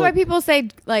bullshit. That's why people say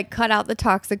like cut out the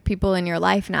toxic people in your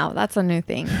life now. That's a new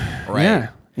thing. Right. Yeah,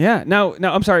 yeah. Now,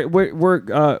 I'm sorry.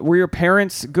 Were your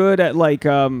parents good at like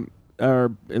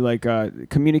or like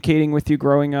communicating with you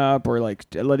growing up, or like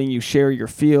letting you share your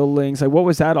feelings? Like, what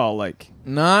was that all like?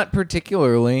 Not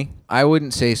particularly. I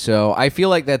wouldn't say so. I feel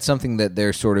like that's something that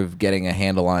they're sort of getting a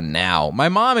handle on now. My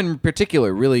mom in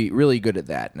particular, really, really good at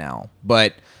that now.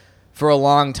 But for a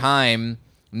long time,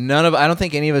 I don't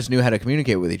think any of us knew how to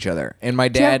communicate with each other. And my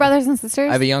dad... Do you have brothers and sisters?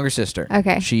 I have a younger sister.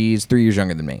 Okay. She's 3 years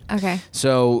younger than me. Okay.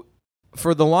 So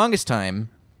for the longest time,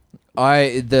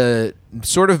 the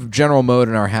sort of general mode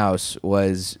in our house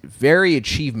was very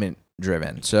achievement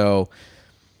driven. So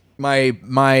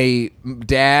my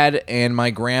dad and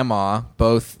my grandma,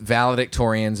 both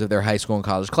valedictorians of their high school and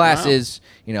college classes,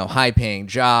 you know, high paying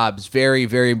jobs, very,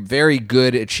 very, very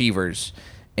good achievers.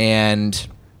 And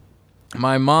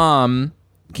my mom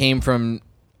came from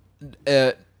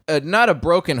not a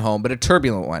broken home, but a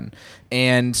turbulent one.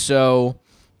 And so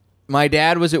my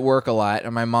dad was at work a lot,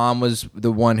 and my mom was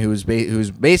the one who was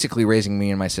basically raising me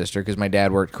and my sister, because my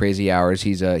dad worked crazy hours.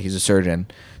 He's a surgeon,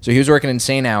 so he was working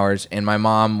insane hours, and my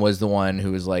mom was the one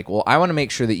who was like, well, I want to make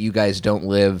sure that you guys don't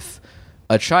live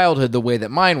a childhood the way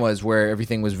that mine was, where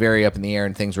everything was very up in the air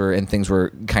and things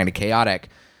were kind of chaotic.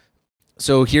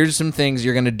 So here's some things,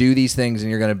 you're going to do these things, and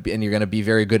you're going to be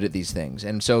very good at these things.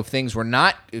 And so if things were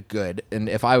not good, and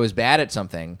if I was bad at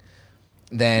something,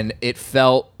 then it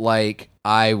felt like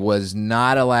I was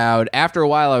not allowed. After a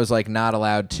while, I was like not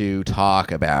allowed to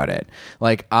talk about it.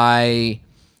 Like, I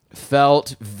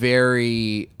felt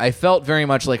very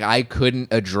much like I couldn't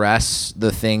address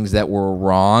the things that were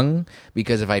wrong,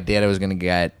 because if I did, I was going to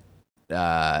get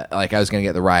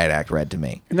the riot act read to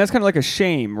me. And that's kind of like a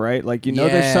shame, right? Like, you know,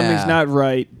 there's something's not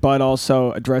right, but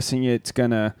also addressing it's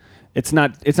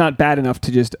not bad enough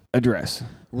to just address.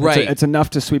 Right. It's enough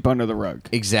to sweep under the rug.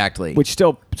 Exactly. Which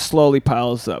still slowly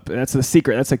piles up. And that's the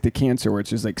secret. That's like the cancer, where it's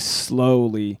just like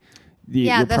slowly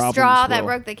your the problems straw that will-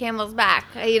 broke the camel's back.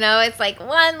 You know, it's like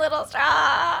one little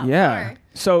straw. Yeah.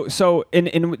 So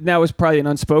and that was probably an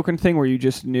unspoken thing where you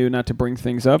just knew not to bring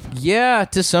things up? Yeah,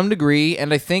 to some degree.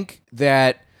 And I think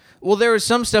that, well, there was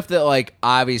some stuff that like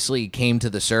obviously came to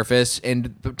the surface,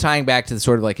 and tying back to the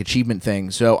sort of like achievement thing.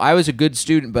 So I was a good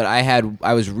student, but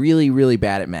I was really, really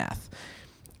bad at math.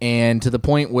 And to the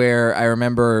point where I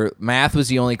remember math was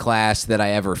the only class that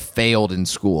I ever failed in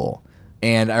school.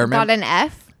 And I remember... Got an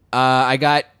F? I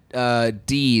got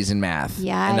D's in math.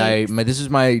 Yikes. And this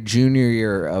was my junior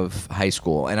year of high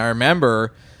school. And I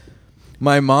remember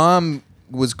my mom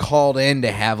was called in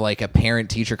to have like a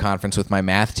parent-teacher conference with my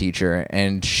math teacher.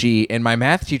 And my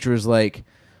math teacher was like,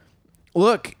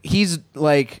 look, he's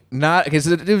like not, because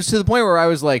it was to the point where I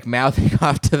was like mouthing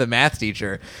off to the math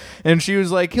teacher, and she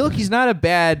was like, look, he's not a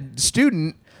bad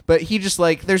student, but he just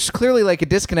like, there's clearly like a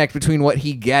disconnect between what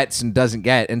he gets and doesn't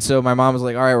get. And so my mom was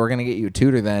like, all right, we're gonna get you a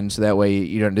tutor then, so that way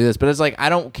you don't do this. But it's like, I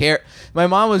don't care.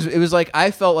 It was like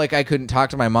I felt like I couldn't talk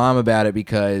to my mom about it,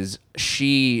 because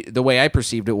the way I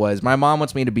perceived it was, my mom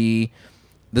wants me to be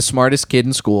the smartest kid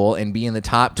in school and be in the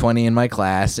top 20 in my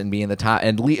class, and be in the top,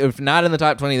 and if not in the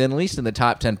top 20, then at least in the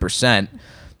top 10%.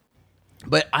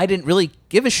 But I didn't really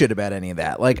give a shit about any of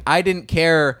that. Like, I didn't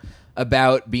care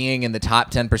about being in the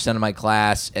top 10% of my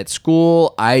class at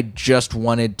school. I just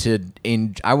wanted to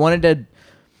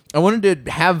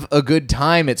have a good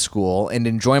time at school and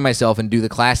enjoy myself and do the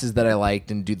classes that I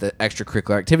liked and do the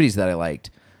extracurricular activities that I liked.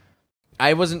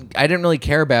 I didn't really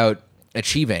care about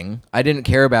achieving. I didn't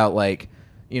care about like,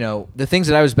 you know, the things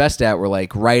that I was best at were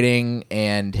like writing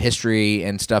and history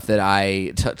and stuff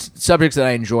that subjects that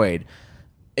I enjoyed.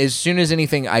 as soon as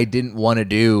anything I didn't want to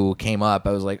do came up,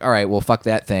 I was like, all right, well, fuck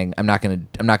that thing. I'm not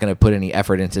gonna put any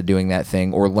effort into doing that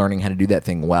thing or learning how to do that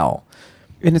thing well.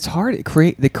 And it's hard.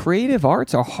 The creative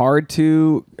arts are hard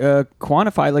to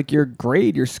quantify, like your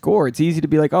grade, your score. It's easy to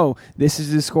be like, oh, this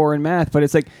is the score in math. But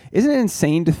it's like, isn't it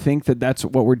insane to think that that's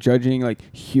what we're judging, like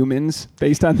humans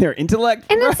based on their intellect?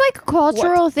 And it's like a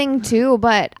cultural thing too.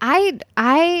 But I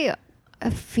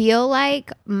feel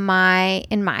like in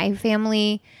my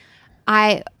family,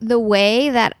 the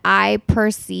way that I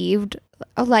perceived,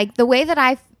 like the way that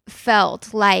I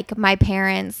felt like my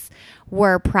parents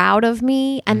were proud of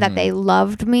me and that they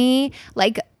loved me,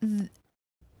 like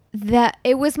that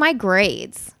it was my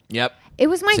grades. Yep. It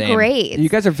was my Same. grades. You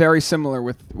guys are very similar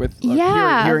with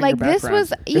hearing like your this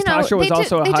was, you know, Tasha was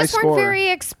also a they high just weren't scorer. very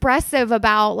expressive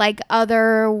about like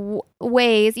other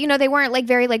ways. You know, they weren't like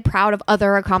very like proud of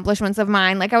other accomplishments of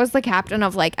mine. Like I was the captain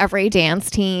of like every dance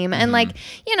team, and like,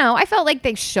 you know, I felt like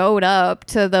they showed up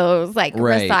to those like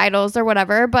recitals or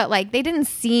whatever, but like they didn't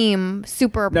seem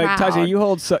super proud.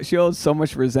 Tasha, she holds so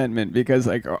much resentment because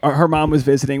like her mom was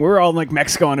visiting. We were all in like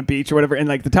Mexico on a beach or whatever, and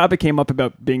like the topic came up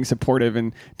about being supportive,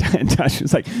 and Tasha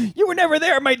was like, "You were never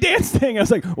there at my dance thing." I was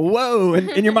like, "Whoa!"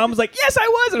 And your mom was like, "Yes, I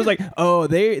was." And I was like, "Oh,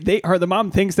 the mom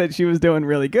thinks that she was doing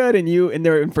really good,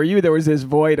 and for you there was this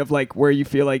void of like where you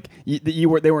feel like they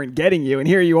weren't getting you, and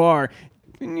here you are."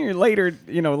 And you're later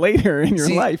in your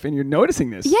life, and you're noticing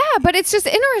this. Yeah, but it's just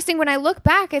interesting when I look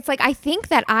back. It's like I think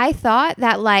that I thought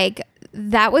that like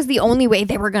that was the only way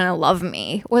they were going to love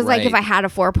me was like if I had a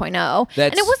 4.0.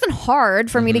 And it wasn't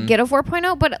hard for me to get a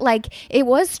 4.0, but like it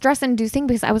was stress inducing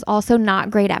because I was also not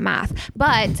great at math.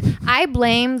 But I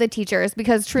blame the teachers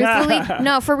because truthfully,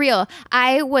 no, for real,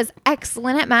 I was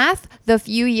excellent at math the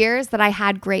few years that I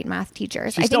had great math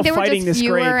teachers. She's I think they were just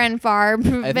fewer and far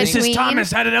between. Mrs.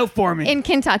 Thomas had it out for me. In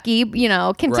Kentucky, you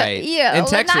know, Right. You know, In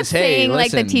Texas, not saying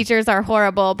like the listen. teachers are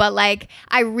horrible, but like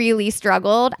I really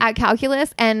struggled at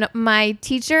calculus, and my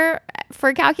teacher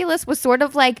for calculus was sort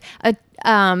of like a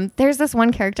there's this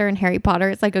one character in Harry Potter.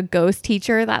 It's like a ghost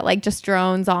teacher that like just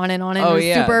drones on and on and was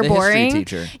super the boring. history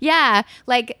teacher. Yeah,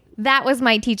 like that was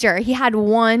my teacher. He had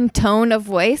one tone of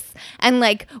voice and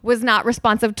like was not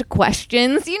responsive to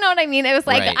questions. You know what I mean? It was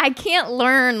like I can't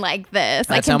learn like this.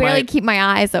 That's I how can barely keep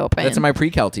my eyes open. That's how my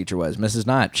pre-cal teacher was, Mrs.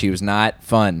 Knott. She was not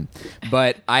fun.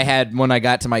 But when I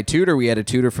got to my tutor, we had a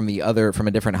tutor from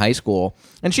a different high school,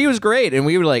 and she was great. And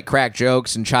we would like crack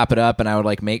jokes and chop it up, and I would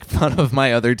like make fun of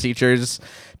my other teachers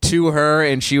to her,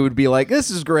 and she would be like, "This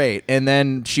is great." And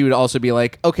then she would also be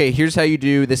like, "Okay, here's how you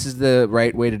do. This is the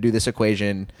right way to do this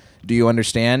equation. Do you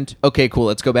understand? Okay, cool.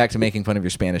 Let's go back to making fun of your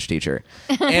Spanish teacher."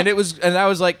 And I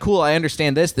was like, "Cool, I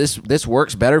understand this. This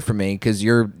works better for me because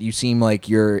you seem like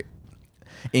you're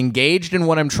engaged in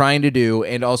what I'm trying to do,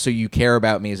 and also you care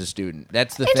about me as a student."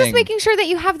 That's the thing. And just making sure that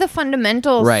you have the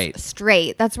fundamentals Right.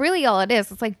 straight. That's really all it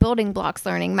is. It's like building blocks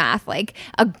learning math. Like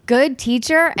a good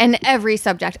teacher in every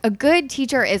subject. A good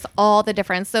teacher is all the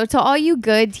difference. So to all you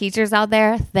good teachers out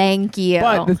there, thank you.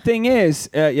 But the thing is,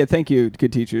 thank you,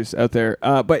 good teachers out there.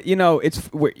 But you know,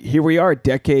 here we are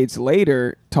decades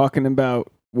later talking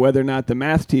about whether or not the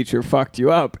math teacher fucked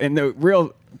you up, and the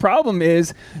real problem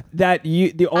is that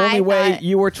the only way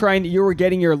you were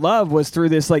getting your love was through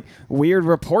this like weird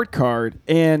report card.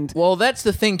 And well, that's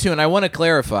the thing too, and I want to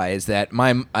clarify is that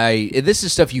this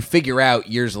is stuff you figure out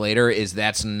years later is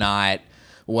that's not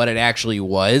what it actually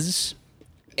was.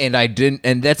 And I didn't,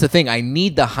 and that's the thing. I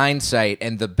need the hindsight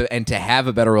and to have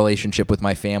a better relationship with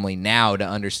my family now to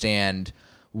understand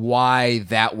why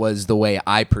that was the way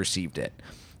I perceived it.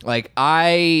 Like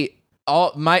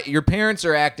your parents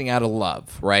are acting out of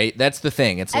love, right? That's the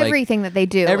thing. It's everything that they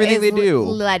do. Everything they do.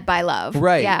 Led by love.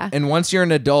 Right. Yeah. And once you're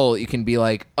an adult, you can be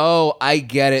like, oh, I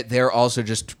get it. They're also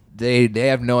just they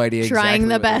have no idea trying exactly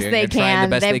the what they're best doing. they They're trying can.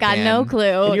 the best They've they got can. no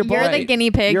clue. You're the guinea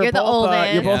pig. You're the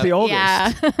oldest. You're both the oldest.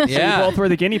 Yeah. Yeah. You both were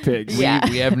the guinea pigs. Yeah.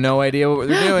 We have no idea what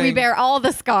they're doing. We bear all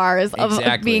the scars of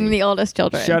being the oldest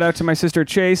children. Shout out to my sister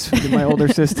Chase, my older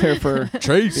sister, for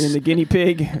being the guinea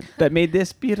pig that made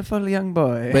this beautiful young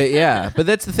boy. But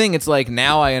that's the thing. It's like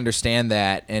now I understand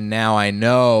that, and now I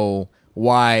know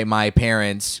why my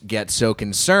parents get so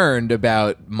concerned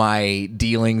about my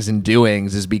dealings and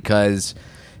doings is because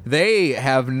they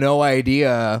have no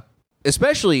idea,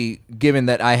 especially given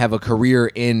that I have a career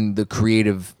in the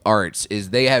creative arts,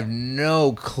 is they have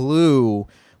no clue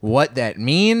what that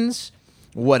means,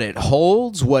 what it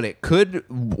holds,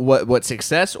 what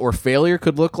success or failure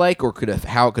could look like, or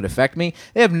how it could affect me.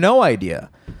 They have no idea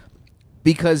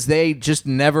because they just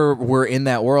never were in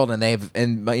that world,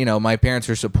 and my parents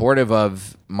are supportive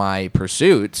of my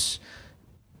pursuits.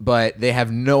 but they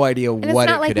have no idea And what it's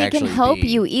it not like could they actually can help be.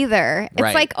 you either. It's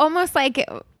Right. like almost like,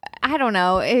 I don't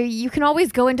know. You can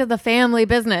always go into the family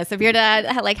business if your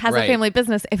dad like has Right. a family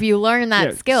business if you learn that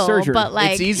Yeah, skill. surgery. But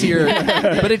like, It's easier,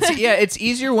 but it's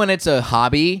easier when it's a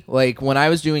hobby. Like when I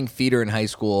was doing theater in high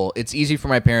school, it's easy for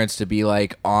my parents to be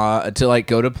like, to like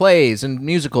go to plays and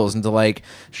musicals and to like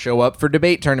show up for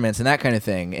debate tournaments and that kind of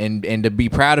thing, and to be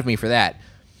proud of me for that.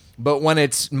 But when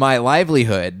it's my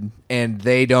livelihood and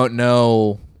they don't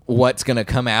know what's going to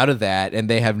come out of that, and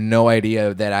they have no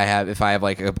idea that if I have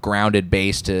like a grounded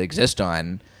base to exist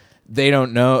on, they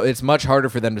don't know. It's much harder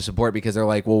for them to support because they're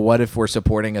like, well, what if we're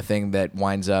supporting a thing that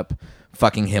winds up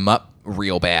fucking him up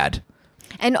real bad?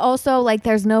 and also like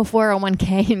there's no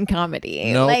 401k in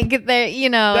comedy. Nope. Like there, you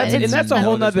know, That's, and it's that's a No,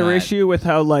 whole there's nother not. issue with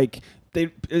how like they,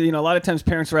 a lot of times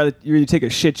parents rather you take a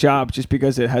shit job just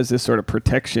because it has this sort of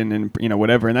protection and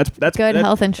whatever, and that's Good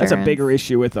health That's a insurance. bigger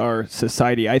issue with our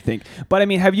society, I think. But I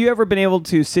mean, have you ever been able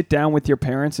to sit down with your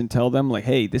parents and tell them like,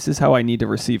 hey, this is how I need to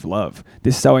receive love.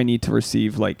 This is how I need to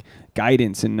receive like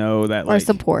guidance and know that or like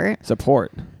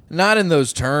support. Not in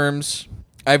those terms.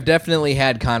 I've definitely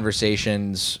had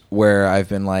conversations where I've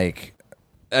been like,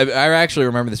 I actually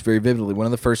remember this very vividly. One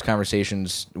of the first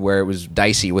conversations where it was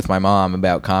dicey with my mom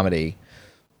about comedy.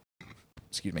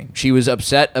 Excuse me. She was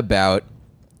upset about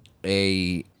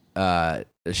me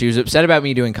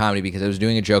doing comedy because I was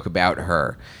doing a joke about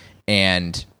her.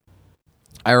 And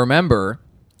I remember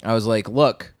I was like,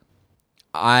 look,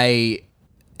 I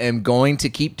am going to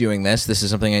keep doing this. This is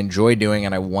something I enjoy doing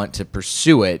and I want to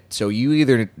pursue it. So you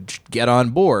either get on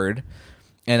board,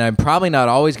 and I'm probably not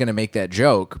always going to make that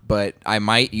joke, but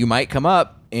you might come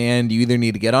up and you either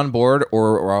need to get on board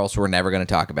or else we're never going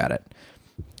to talk about it.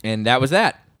 And that was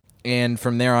that. And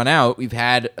from there on out, we've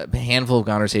had a handful of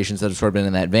conversations that have sort of been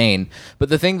in that vein. But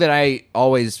the thing that I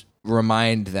always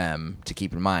remind them to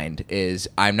keep in mind is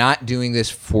I'm not doing this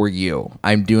for you.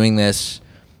 I'm doing this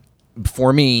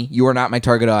for me. You are not my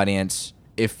target audience.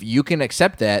 If you can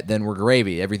accept that, then we're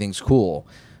gravy. Everything's cool.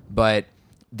 But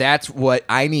that's what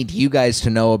I need you guys to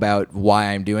know about why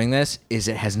I'm doing this is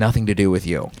it has nothing to do with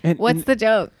you. And, What's the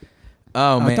joke?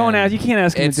 Oh, man. don't ask. You can't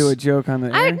ask him It's- to do a joke on the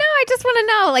air. I just want to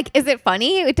know, like, is it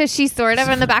funny? Does she sort of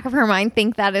in the back of her mind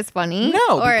think that is funny?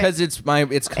 No, Or- because it's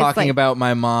talking like- about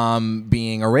my mom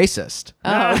being a racist. oh,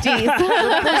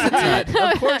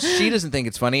 jeez. Of course, she doesn't think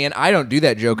it's funny, and I don't do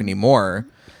that joke anymore.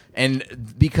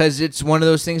 And because it's one of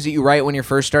those things that you write when you're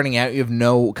first starting out, you have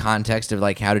no context of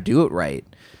like how to do it right.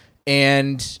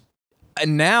 And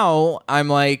now I'm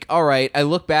like, all right, I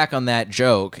look back on that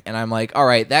joke and I'm like, all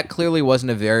right, that clearly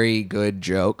wasn't a very good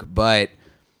joke, but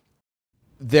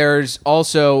there's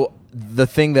also the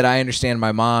thing that I understand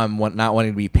my mom not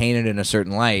wanting to be painted in a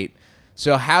certain light.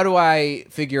 So how do I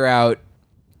figure out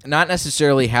not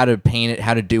necessarily how to paint it,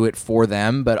 how to do it for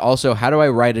them, but also how do I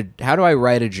write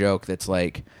a joke that's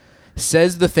like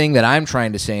says the thing that I'm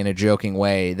trying to say in a joking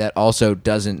way that also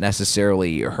doesn't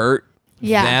necessarily hurt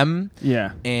Yeah. them.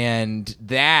 Yeah. And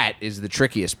that is the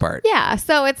trickiest part. Yeah,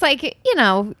 so it's like,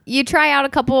 you try out a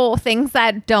couple things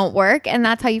that don't work, and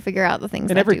that's how you figure out the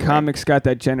things And that every do work. comic's got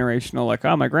that generational, like,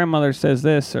 oh, my grandmother says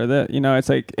this or that. It's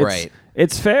like, Right.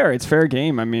 It's fair. It's fair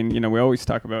game. I mean, we always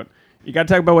talk about, you got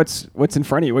to talk about what's in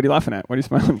front of you. What are you laughing at? What are you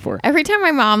smiling for? Every time my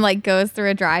mom like goes through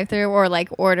a drive-through or like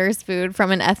orders food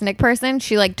from an ethnic person,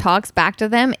 she like talks back to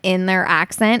them in their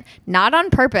accent, not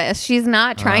on purpose. She's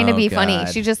not trying to Oh, be funny. God.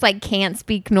 She just like can't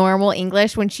speak normal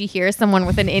English when she hears someone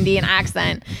with an Indian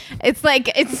accent. It's like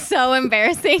it's so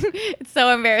embarrassing. It's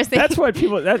so embarrassing. That's what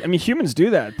humans do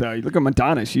that, though. You look at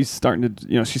Madonna. She's starting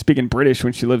to, she's speaking British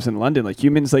when she lives in London. Like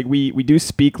humans, like we do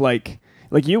speak like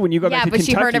you when you go back yeah, to but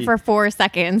Kentucky. she heard it for 4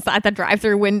 seconds at the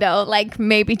drive-through window. Like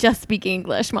maybe just speak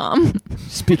English, mom.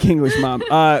 Speak English, mom.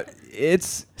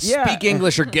 Speak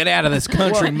English or get out of this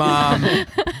country, Mom.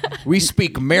 We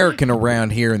speak American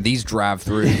around here in these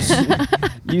drive-thrus.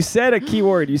 You said a key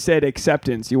word. You said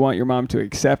acceptance. You want your mom to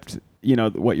accept,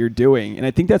 what you're doing, and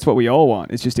I think that's what we all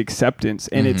want. It's just acceptance,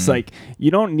 and it's like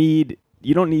you don't need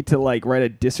to like write a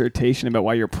dissertation about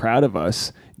why you're proud of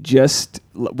us.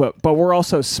 But we're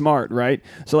also smart, right?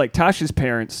 So like Tasha's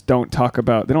parents they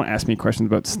don't ask me questions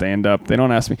about stand up. They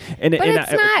don't ask me. But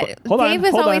it's not. Dave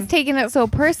is always taking it so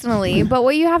personally. But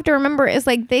what you have to remember is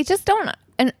like they just don't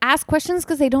ask questions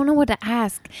because they don't know what to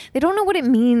ask. They don't know what it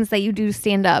means that you do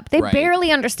stand up. They Right.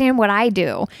 barely understand what I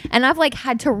do, and I've like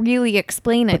had to really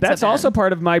explain it. But that's to them. also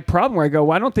part of my problem where I go,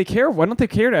 why don't they care? Why don't they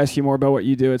care to ask you more about what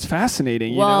you do? It's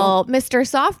fascinating. Well, Mr.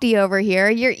 Softy over here,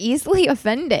 you're easily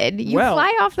offended. You Well,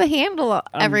 fly off the handle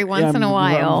every once in a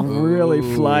while. I'm really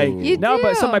flying. You no,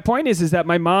 but so do. my point is that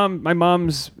my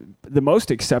mom's the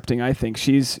most accepting. I think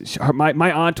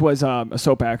my aunt was a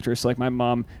soap actress. Like my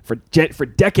mom for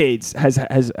decades has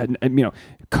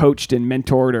coached and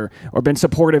mentored or been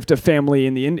supportive to family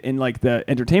in like the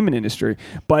entertainment industry.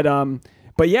 But I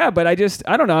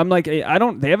don't know. I'm like, they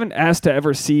haven't asked to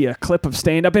ever see a clip of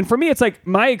stand up. And for me, it's like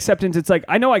my acceptance. It's like,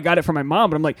 I know I got it from my mom,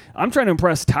 but I'm like, I'm trying to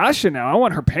impress Tasha now. I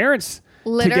want her parents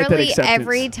literally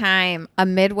every time a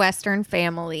Midwestern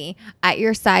family at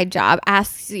your side job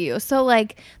asks you, so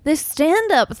like this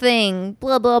stand-up thing,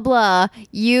 blah, blah, blah,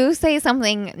 you say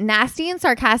something nasty and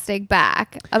sarcastic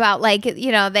back about like,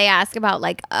 they ask about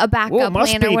like a backup plan or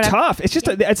whatever. It must be tough. It's just,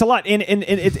 it's a lot. And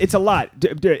it's a lot.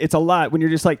 It's a lot when you're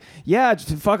just like, yeah,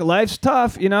 fuck, life's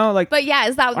tough, like. But yeah,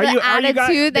 is that the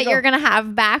attitude that you're going to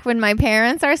have back when my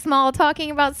parents are small talking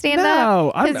about stand-up?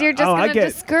 No. Because you're just going to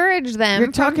discourage them.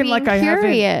 You're talking like I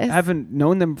haven't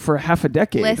known them for half a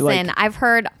decade. Listen, I've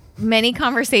heard many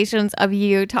conversations of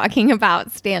you talking about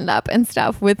stand-up and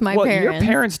stuff with my parents. Your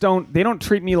parents don't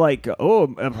treat me like,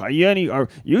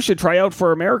 you should try out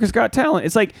for America's Got Talent.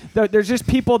 It's like there's just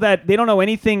people that they don't know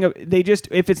anything. They just,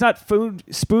 if it's not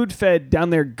spoon-fed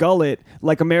down their gullet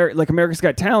like America's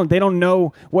Got Talent, they don't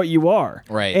know what you are.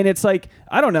 Right. And it's like,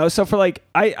 I don't know. So for like,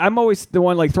 I'm always the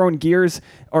one like throwing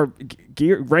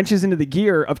wrenches into the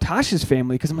gear of Tasha's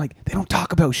family because I'm like, they don't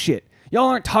talk about shit. Y'all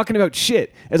aren't talking about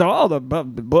shit. It's like,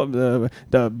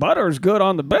 the butter's good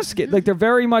on the biscuit. Like, they're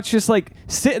very much just like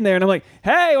sitting there, and I'm like,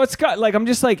 hey, what's good? Like, I'm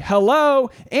just like, hello.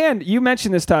 And you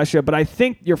mentioned this, Tasha, but I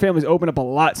think your family's opened up a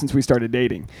lot since we started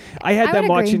dating. I had them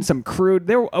watching some crude.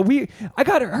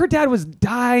 Her dad was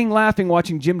dying laughing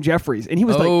watching Jim Jeffries, and he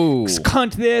was like,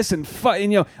 cunt this and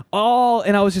all.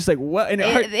 And I was just like, what? And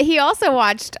he also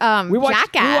watched Jackass. We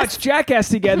watched Jackass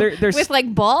together. With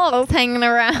like balls hanging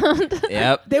around.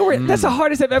 Yep. That's the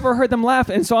hardest I've ever heard them laugh.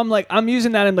 And so I'm like, I'm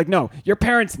using that. I'm like, no, your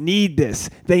parents need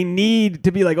this. They need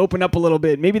to be like, open up a little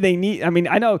bit. Maybe they need, I mean,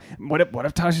 I know, what if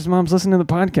Tasha's mom's listening to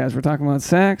the podcast? We're talking about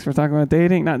sex. We're talking about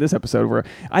dating. Not in this episode where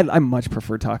I much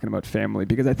prefer talking about family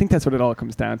because I think that's what it all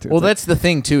comes down to. Well, that's the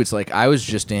thing too. It's like, I was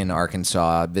just in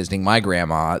Arkansas visiting my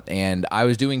grandma, and I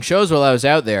was doing shows while I was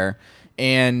out there.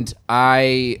 And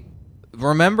I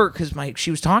remember because she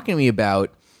was talking to me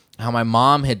about how my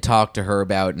mom had talked to her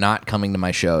about not coming to my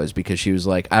shows because she was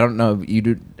like, I don't know if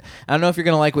you're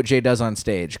gonna like what Jay does on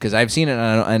stage because I've seen it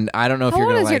and I don't know if you're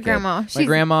gonna like it. How old is your grandma? My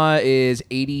grandma is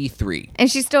 83,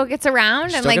 and she still gets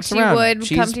around and like she would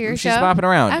come to your show. She's bopping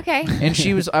around. Okay,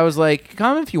 and I was like,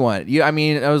 come if you want.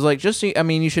 I was like,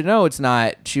 you should know it's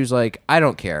not. She was like, I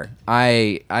don't care.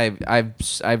 I've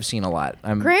seen a lot.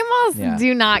 Grandmas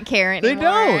do not care anymore. They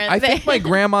don't. I think my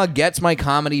grandma gets my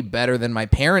comedy better than my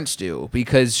parents do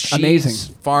because she's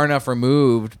far enough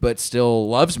removed but still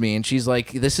loves me, and she's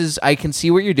like, I can see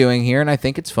what you're doing here, and I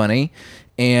think it's funny.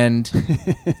 And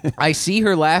I see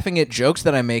her laughing at jokes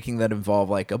that I'm making that involve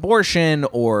like abortion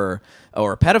or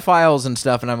pedophiles and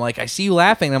stuff, and I'm like, I see you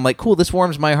laughing, and I'm like, cool, this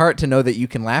warms my heart to know that you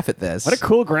can laugh at this. What a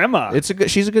cool grandma.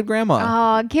 She's a good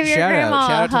grandma. Oh, give your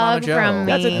grandma a hug from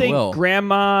me. That's the thing.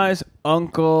 Grandmas,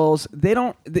 uncles, they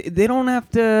don't have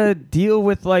to deal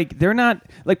with like, they're not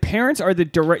like, parents are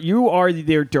you are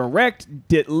their direct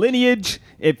lineage.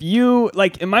 If you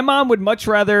like, and my mom would much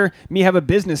rather me have a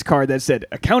business card that said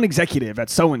account executive at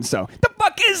so and so. The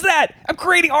fuck is that? I'm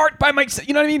creating art by myself.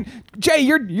 You know what I mean? Jay,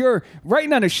 you're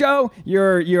writing on a show.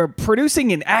 You're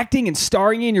producing and acting and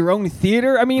starring in your own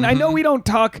theater. I mean, I know we don't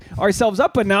talk ourselves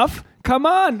up enough. Come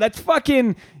on, that's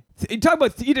fucking. You talk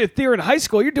about theater in high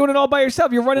school. You're doing it all by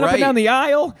yourself. You're running up and down the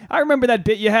aisle. I remember that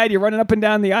bit you had. You're running up and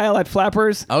down the aisle at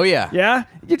Flappers. Oh, yeah. Yeah?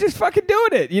 You're just fucking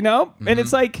doing it, And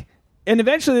it's like, and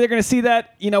eventually they're going to see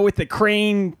that, with the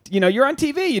crane. You're on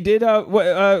TV. You did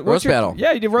Roast Battle.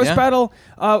 Yeah, you did Roast Battle.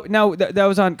 Now, that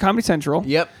was on Comedy Central.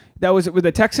 Yep. That was with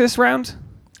the Texas round?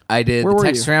 I did the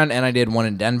Texas round, and I did one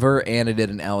in Denver, and I did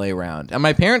an LA round. And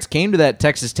my parents came to that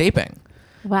Texas taping.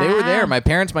 Wow. They were there. My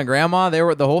parents, my grandma,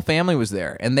 the whole family was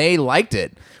there, and they liked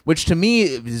it. Which to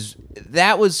me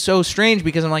that was so strange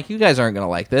because I'm like, you guys aren't gonna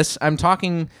like this. I'm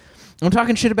talking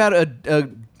shit about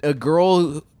a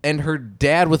girl and her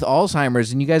dad with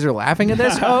Alzheimer's, and you guys are laughing at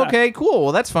this. Oh, okay, cool.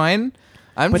 Well, that's fine.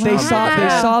 But they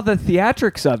saw the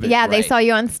theatrics of it. Yeah, they saw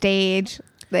you on stage.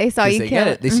 They saw you kill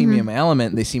it. They see me in my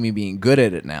element. They see me being good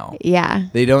at it now. Yeah.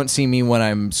 They don't see me when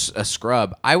I'm a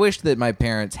scrub. I wish that my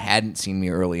parents hadn't seen me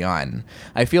early on.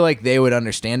 I feel like they would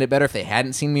understand it better if they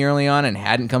hadn't seen me early on and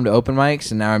hadn't come to open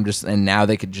mics. And now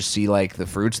they could just see like the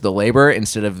fruits of the labor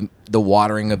instead of the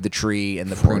watering of the tree and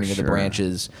the pruning of the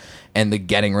branches and the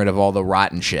getting rid of all the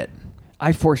rotten shit.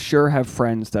 I for sure have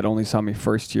friends that only saw me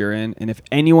first year in, and if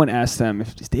anyone asks them,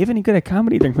 is Dave any good at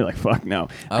comedy? They're going to be like, fuck no.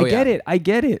 Oh, I get it.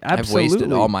 Absolutely. I've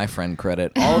wasted all my friend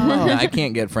credit. I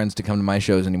can't get friends to come to my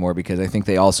shows anymore because I think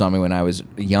they all saw me when I was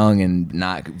young and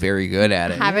not very good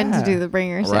at it. Having to do the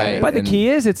bringer show. Right. But the key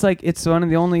is, it's one of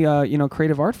the only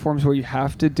creative art forms where you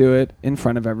have to do it in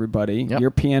front of everybody. Yep. Your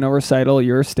piano recital,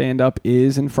 your stand-up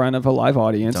is in front of a live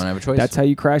audience. Don't have a choice. That's how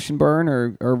you crash and burn,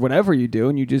 or whatever you do,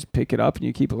 and you just pick it up and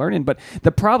you keep learning. But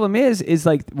the problem is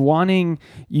like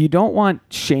you don't want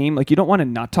shame. Like, you don't want to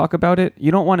not talk about it.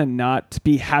 You don't want to not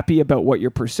be happy about what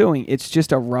you're pursuing. It's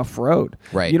just a rough road.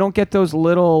 Right. You don't get those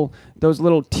little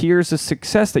tiers of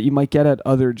success that you might get at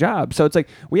other jobs. So it's like,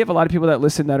 we have a lot of people that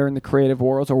listen that are in the creative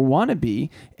worlds or want to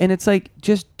be, and it's like,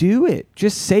 just do it.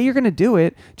 Just say you're going to do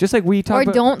it. Just like we talk Or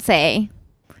about. don't say.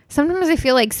 Sometimes I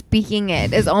feel like speaking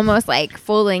it is almost like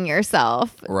fooling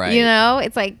yourself. Right. You know?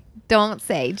 It's like, don't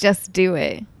say, just do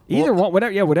it. Either one,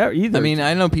 whatever. Yeah, whatever. Either. I mean,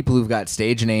 I know people who've got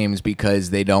stage names because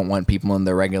they don't want people in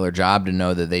their regular job to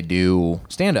know that they do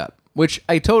stand-up, which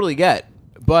I totally get.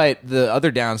 But the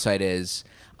other downside is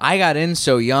I got in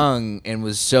so young and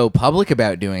was so public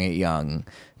about doing it young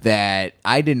that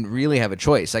I didn't really have a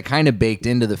choice. I kind of baked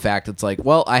into the fact it's like,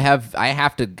 well, I have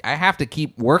to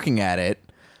keep working at it,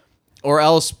 or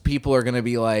else people are going to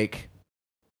be like,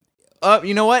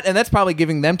 you know what? And that's probably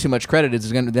giving them too much credit.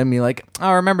 It's going to then be like,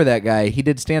 oh, remember that guy? He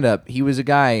did stand up. He was a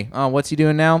guy. Oh, what's he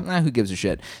doing now? Who gives a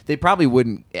shit? They probably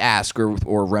wouldn't ask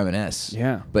or reminisce.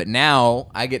 Yeah. But now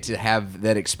I get to have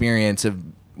that experience of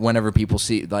whenever people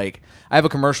see, like, I have a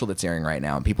commercial that's airing right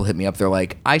now, and people hit me up. They're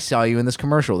like, I saw you in this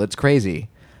commercial. That's crazy.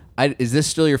 Is this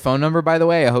still your phone number, by the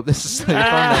way? I hope this is still your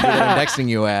phone number that I'm texting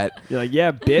you at. You're like,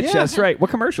 yeah, bitch, Yeah. that's right. What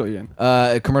commercial are you in?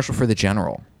 A commercial for the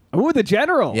General. Oh, the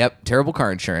General. Yep, terrible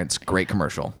car insurance. Great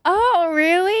commercial. Oh,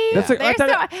 really? That's like, I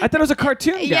thought it was a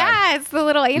cartoon guy. Yeah, it's the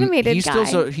little animated he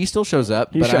guy. He still shows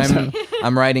up, He but shows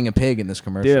I'm riding a pig in this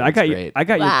commercial. Dude, I got It's you.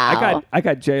 great. I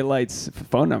got Jay Light's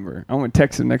phone number. I'm gonna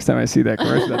text him next time I see that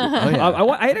commercial.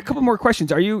 I had a couple more questions.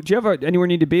 Do you have anywhere you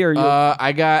need to be? Or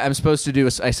I'm supposed to do.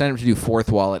 I signed up to do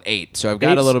Fourth Wall at 8, so I've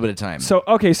got a little bit of time. So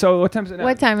okay, so what time is it now?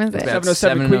 What time is it? About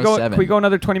 7:07. Can we go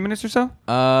another 20 minutes or so?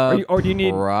 Or do you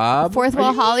need Fourth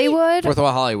Wall Hollywood? Fourth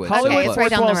Wall Hollywood? Hollywood? Okay, it's right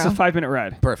down the Fourth Wall is a road. 5-minute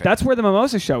ride. Perfect. That's where the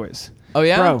Mimosa show is. Oh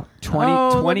yeah, Bro, 20,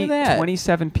 look at that.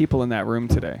 27 people in that room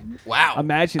today. Wow,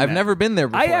 Imagine I've that. never been there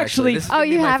before. I actually- This is Oh, gonna be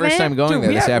you my first haven't? time going Dude,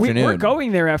 there this afternoon. We're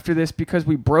going there after this because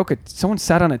we broke it. Someone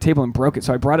sat on a table and broke it,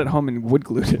 so I brought it home and wood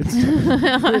glued it.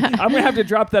 I'm gonna have to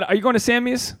drop that. Are you going to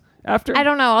Sammy's after? I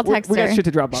don't know. I'll text we her. got shit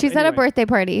to drop off. She's at a Anyway. birthday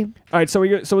party. All right, so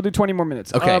we'll do 20 more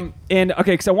minutes. Okay.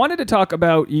 Because I wanted to talk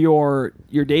about your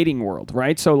dating world,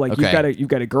 right? So like Okay. you've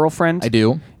got a girlfriend. I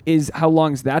do. How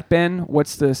long's that been?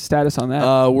 What's the status on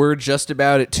that? We're just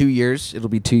about at 2 years. It'll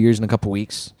be 2 years in a couple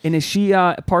weeks. And is she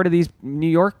part of these New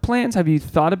York plans? Have you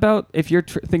thought about if you're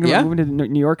thinking Yeah. about moving to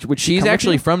New York? Would she She's come with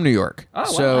actually you? from New York. Oh, wow.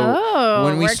 So Oh,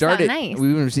 when we works out started, nice.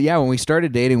 when we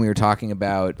started dating, we were talking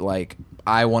about like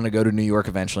I want to go to New York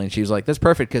eventually, and she was like, "That's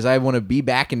perfect because I want to be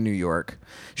back in New York."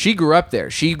 She grew up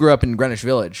there. She grew up in Greenwich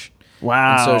Village.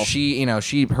 Wow. And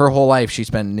so her whole life she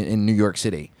spent in New York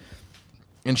City.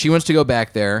 And she wants to go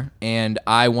back there, and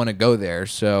I want to go there.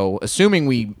 So, assuming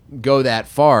we go that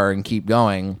far and keep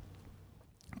going,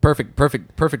 perfect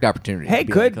opportunity. Hey, to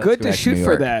be like, good let's go to back shoot New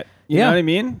for York. that. You Yeah. know what I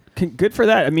mean? Good for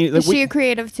that. I mean, Is she a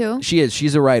creative too? She is.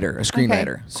 She's a writer, a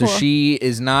screenwriter. So cool. she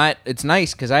is not. It's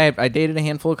nice because I dated a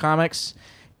handful of comics,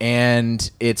 and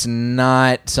it's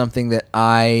not something that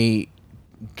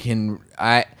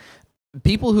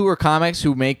people who are comics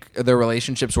who make their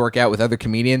relationships work out with other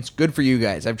comedians. Good for you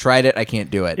guys. I've tried it. I can't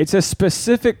do it. it's a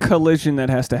specific collision that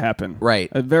has to happen. Right.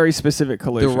 A very specific The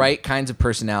collision. right kinds of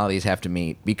personalities have to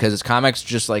meet because comics,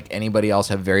 just like anybody else,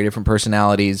 have very different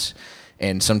personalities,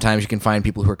 and sometimes you can find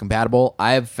people who are compatible.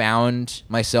 I have found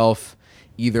myself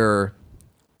either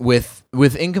with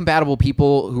incompatible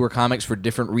people who are comics for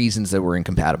different reasons that were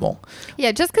incompatible.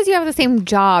 Yeah, just because you have the same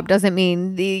job doesn't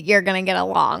mean you're gonna get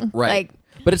along. Right. Like,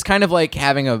 But it's kind of like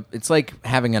having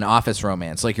an office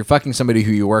romance. Like you're fucking somebody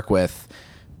who you work with.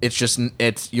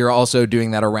 You're also doing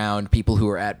that around people who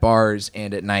are at bars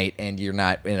and at night, and you're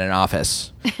not in an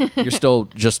office. You're still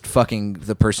just fucking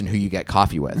the person who you get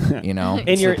coffee with, you know?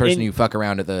 It's the person you fuck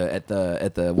around at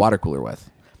the water cooler with.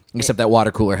 Except that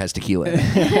water cooler has tequila in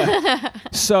it.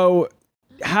 So,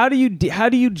 how do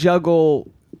you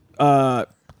juggle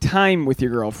time with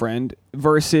your girlfriend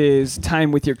versus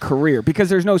time with your career? Because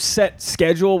there's no set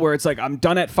schedule where it's like I'm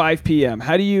done at 5 p.m.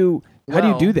 How do you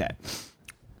do that?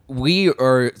 we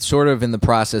are sort of in the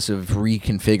process of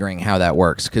reconfiguring how that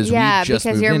works because we just because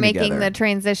moved you're in making together. the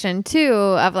transition too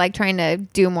of like trying to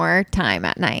do more time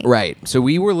at night. Right. So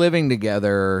we were living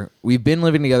together. We've been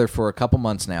living together for a couple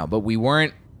months now, but we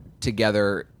weren't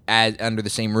together under the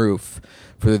same roof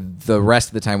for the rest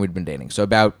of the time we'd been dating. So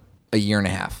about a year and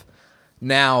a half.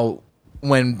 Now,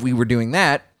 when we were doing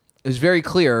that, it was very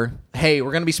clear, hey,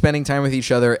 we're going to be spending time with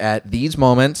each other at these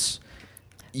moments.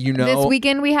 You know, this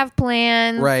weekend we have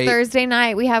plans. Right. Thursday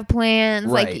night we have plans.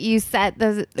 Right. Like you set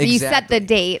the Exactly.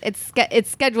 date. It's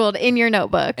scheduled in your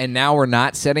notebook. And now we're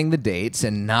not setting the dates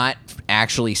and not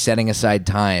actually setting aside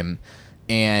time.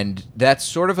 And that's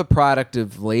sort of a product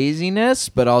of laziness,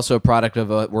 but also a product of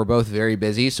we're both very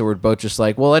busy. So we're both just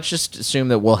like, well, let's just assume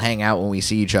that we'll hang out when we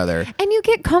see each other. And you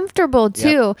get comfortable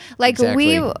too. Like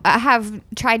exactly. we have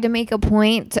tried to make a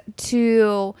point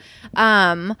to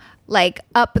like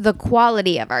up the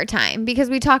quality of our time because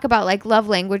we talk about like love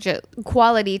language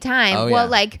quality time. Oh, well, yeah.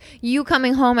 like you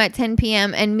coming home at 10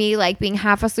 p.m. and me like being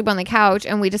half asleep on the couch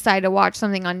and we decide to watch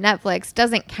something on Netflix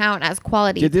doesn't count as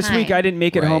quality Dude, this time. week I didn't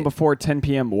make it Right. home before 10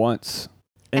 p.m. once.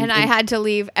 And I had to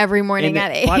leave every morning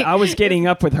at 8. I was getting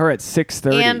up with her at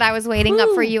 6:30. And I was waiting up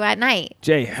for you at night.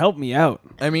 Jay, help me out.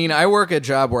 I mean, I work a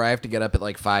job where I have to get up at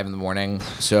like 5 in the morning,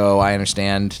 so I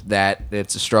understand that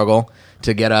it's a struggle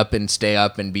to get up and stay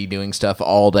up and be doing stuff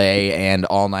all day and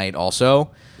all night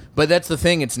also. But that's the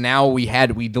thing. It's now we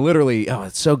literally,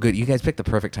 it's so good. You guys picked the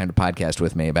perfect time to podcast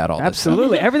with me about all this stuff.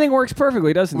 Absolutely. Everything works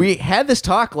perfectly, doesn't We it? had this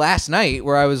talk last night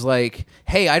where I was like,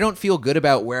 hey, I don't feel good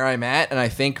about where I'm at, and I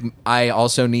think I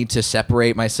also need to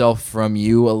separate myself from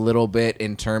you a little bit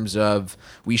in terms of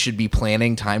we should be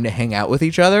planning time to hang out with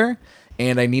each other,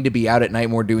 and I need to be out at night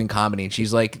more doing comedy. And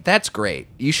she's like, that's great.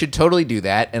 You should totally do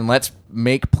that, and let's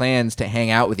make plans to hang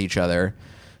out with each other.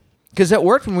 Because that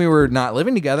worked when we were not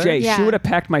living together. Jay, Yeah. she would have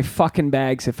packed my fucking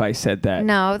bags if I said that.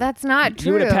 No, that's not true.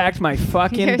 You would have packed my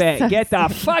fucking You're bag. so Get the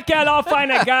fuck out. I'll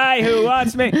find a guy who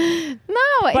wants me. No,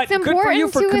 But it's good for you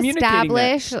important for to communicating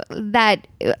that. establish that,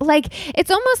 like,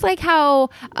 it's almost like how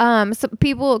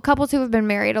couples who have been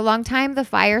married a long time, the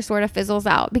fire sort of fizzles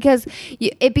out because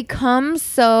it becomes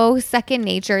so second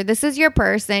nature. This is your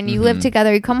person. You live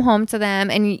together. You come home to them,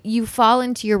 and you fall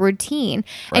into your routine,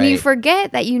 and you Right.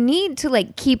 forget that you need to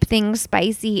like keep things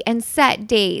spicy and set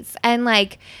dates and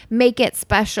like make it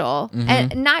special,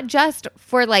 and not just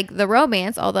for like the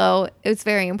romance, although it's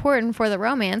very important for the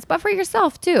romance, but for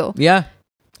yourself too. Yeah.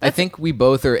 I think we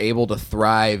both are able to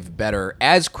thrive better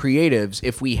as creatives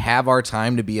if we have our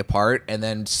time to be apart and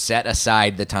then set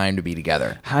aside the time to be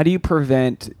together. How do you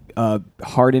prevent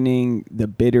hardening the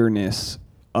bitterness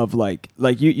of like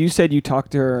you said you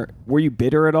talked to her? Were you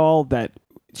bitter at all that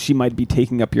she might be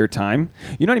taking up your time?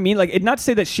 You know what I mean? Like, not to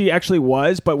say that she actually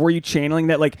was, but were you channeling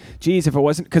that? Like, geez, if it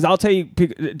wasn't, because I'll tell you,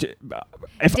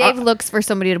 if Dave looks for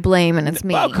somebody to blame, and it's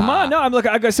me. Oh, come on. No, I'm like,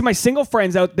 I got see my single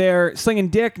friends out there slinging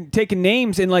dick, taking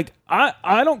names, and like,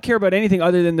 I don't care about anything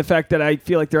other than the fact that I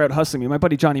feel like they're out hustling me. My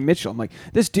buddy Johnny Mitchell, I'm like,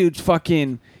 this dude's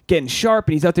fucking getting sharp,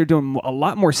 and he's out there doing a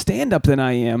lot more stand-up than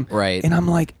I am. Right. And I'm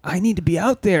like, I need to be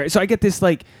out there. So I get this,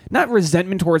 like, not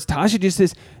resentment towards Tasha, just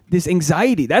this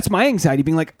anxiety. That's my anxiety,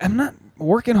 being like, I'm not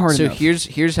working hard So enough.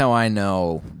 here's how I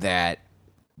know that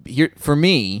for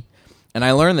me, and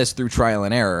I learned this through trial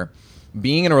and error,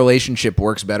 being in a relationship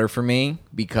works better for me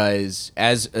because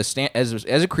as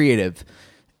a creative,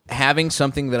 having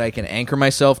something that I can anchor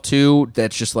myself to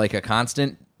that's just like a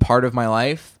constant part of my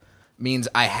life means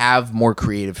I have more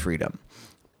creative freedom.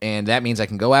 And that means I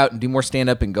can go out and do more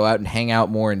stand-up and go out and hang out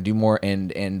more and do more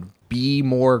and be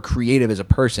more creative as a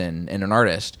person and an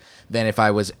artist than if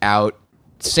I was out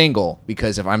single.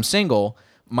 Because if I'm single,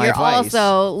 my You're vice,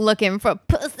 also looking for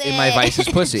pussy. and my vice is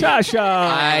pussy. Tasha!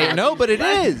 I know, but it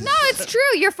is. No, it's true.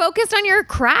 You're focused on your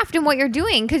craft and what you're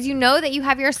doing because you know that you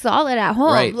have your solid at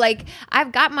home. Right. Like,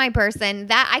 I've got my person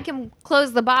that I can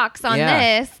close the box on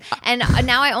Yeah. this, and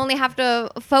now I only have to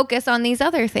focus on these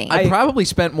other things. I probably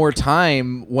spent more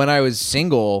time when I was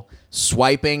single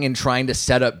swiping and trying to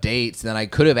set up dates than I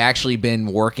could have actually been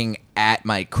working at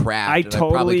my craft. And I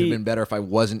probably could have been better if I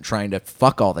wasn't trying to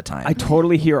fuck all the time. I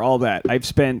totally hear all that. I've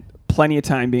spent plenty of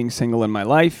time being single in my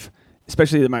life,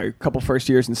 especially my couple first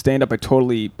years in stand-up.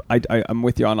 I'm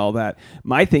with you on all that.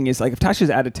 My thing is, like, if Tasha's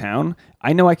out of town,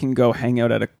 I know I can go hang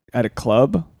out at a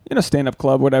club, stand-up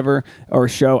club, whatever, or a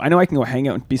show. I know I can go hang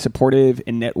out and be supportive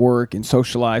and network and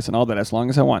socialize and all that as long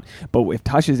as I want. But if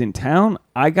Tasha's in town,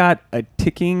 I got a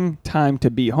ticking time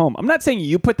to be home. I'm not saying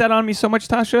you put that on me so much,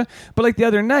 Tasha, but like the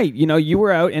other night, you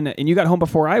were out and you got home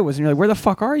before I was, and you're like, where the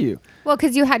fuck are you? Well,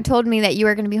 because you had told me that you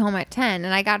were going to be home at 10,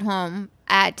 and I got home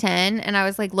at 10 and I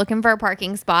was like looking for a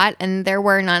parking spot and there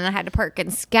were none. I had to park in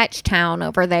Sketchtown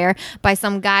over there by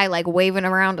some guy like waving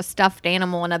around a stuffed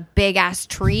animal in a big ass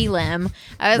tree limb.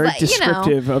 I was Very like,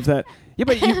 descriptive of that. Yeah,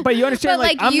 but you understand,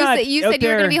 but I'm you not said you out said you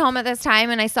were there- going to be home at this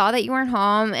time, and I saw that you weren't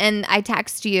home, and I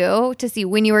texted you to see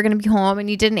when you were going to be home, and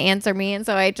you didn't answer me, and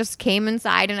so I just came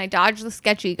inside and I dodged the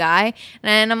sketchy guy,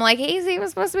 and I'm like, hey, he was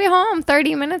supposed to be home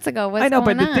 30 minutes ago. What's I know,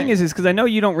 but going the thing on? is because I know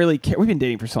you don't really care. We've been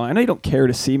dating for so long. I know you don't care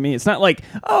to see me. It's not like,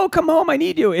 oh, come home, I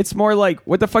need you. It's more like,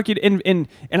 what the fuck you? And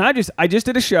I just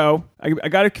did a show. I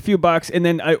got a few bucks, and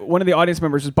then one of the audience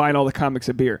members was buying all the comics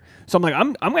a beer. So I'm like,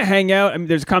 I'm gonna hang out. I mean,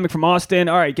 there's a comic from Austin.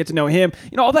 All right, get to know him.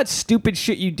 You know, all that stupid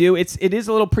shit you do. It is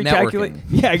a little pre-calculated.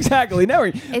 Networking. Yeah, exactly.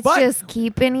 Networking. It's But- just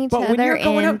keeping each but when other you're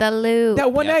going in out- the loop.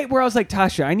 That one Yeah. night where I was like,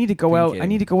 Tasha, I need to go out. I kidding.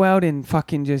 need to go out and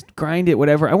fucking just grind it,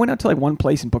 whatever. I went out to like one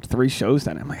place and booked 3 shows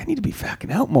then. I'm like, I need to be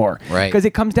fucking out more. Right. Because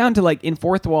it comes down to like in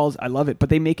Fourth Walls, I love it, but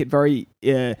they make it very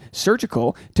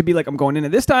surgical to be like, I'm going in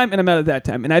at this time and I'm out at that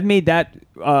time. And I've made that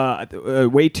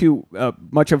way too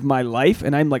much of my life.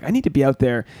 And I'm like, I need to be out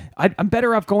there. I'm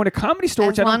better off going to Comedy Store,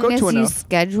 which as I don't long go as to you enough.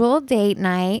 schedule date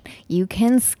night, you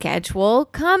can schedule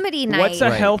comedy night. What's a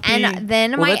Right. healthy... and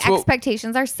then Well, my that's what-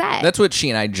 expectations are set. That's what she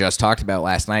and I just talked about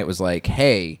last night. Was like,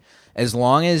 hey, as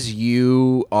long as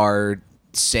you are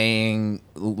saying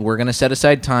we're going to set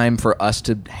aside time for us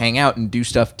to hang out and do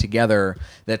stuff together,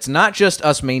 that's not just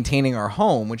us maintaining our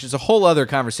home, which is a whole other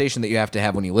conversation that you have to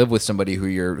have when you live with somebody who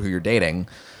you're dating.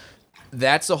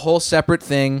 That's a whole separate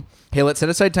thing. Hey, let's set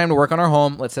aside time to work on our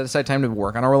home. Let's set aside time to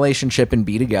work on our relationship and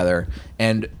be together.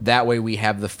 And that way we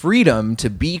have the freedom to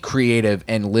be creative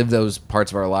and live those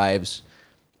parts of our lives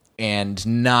and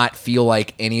not feel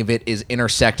like any of it is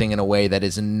intersecting in a way that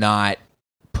is not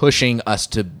pushing us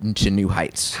to new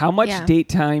heights. How much Yeah. date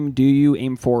time do you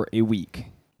aim for a week?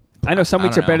 I know some I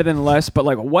weeks don't are better know. than less, but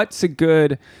like, what's a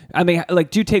good? I mean,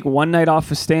 like, do you take one night off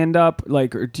of stand up,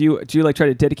 like, or do you like try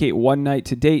to dedicate one night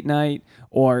to date night,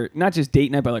 or not just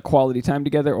date night, but like quality time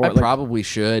together? Or I like, probably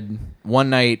should. One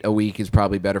night a week is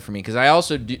probably better for me because I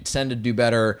also tend to do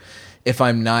better if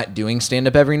I'm not doing stand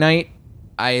up every night.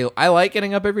 I like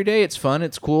getting up every day. It's fun.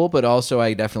 It's cool. But also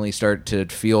I definitely start to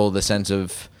feel the sense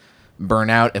of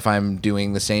burnout if I'm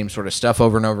doing the same sort of stuff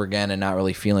over and over again and not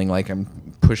really feeling like I'm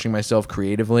pushing myself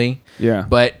creatively. Yeah.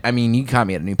 But I mean, you caught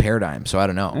me at a new paradigm, so I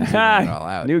don't know. I'm figuring it all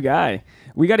out. New guy.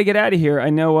 We got to get out of here. I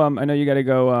know you got to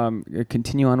go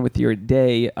continue on with your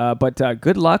day. But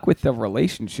good luck with the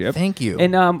relationship. Thank you.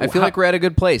 And I feel like we're at a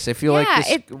good place. I feel Yeah, like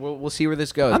this, it- we'll see where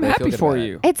this goes. I'm but I feel happy good for about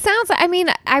you. It sounds, I mean,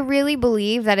 I really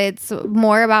believe that it's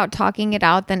more about talking it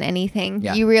out than anything.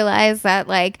 Yeah. You realize that,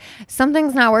 like,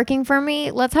 something's not working for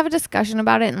me. Let's have a discussion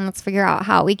about it and let's figure out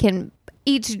how we can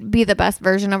each be the best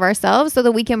version of ourselves so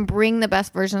that we can bring the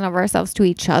best version of ourselves to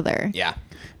each other. Yeah.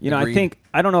 You know, Agreed.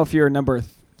 I don't know if you're number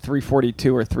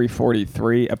 342 or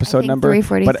 343 episode think number.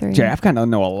 343. But Jay, I've gotten to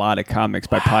know a lot of comics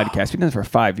by podcast. We've done this for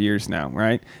 5 years now,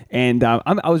 right? And I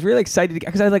was really excited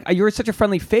because I was like, you're such a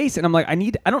friendly face, and I'm like,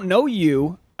 I don't know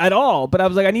you at all, but I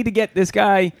was like, I need to get this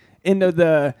guy into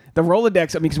the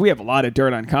Rolodex. I mean, because we have a lot of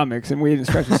dirt on comics, and we didn't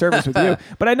scratch the surface with you.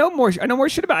 But I know more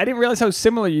shit about. I didn't realize how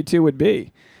similar you two would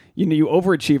be. You know, you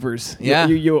overachievers. Yeah.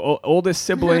 You oldest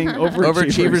sibling,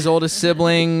 Overachievers, oldest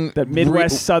sibling. That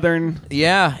Midwest Southern.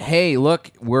 Yeah. Hey,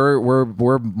 look, we're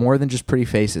more than just pretty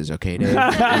faces, okay, Dave? We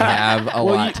have a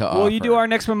lot to offer. Will you do our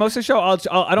next Mimosa show? I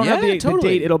don't have Yeah, the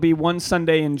totally. date. It'll be one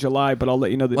Sunday in July, but I'll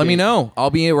let you know the Let date. me know. I'll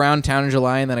be around town in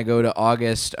July, and then I go to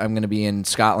August. I'm going to be in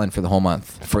Scotland for the whole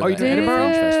month. For Oh, you the doing Edinburgh?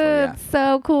 Fringe Festival, yeah. It's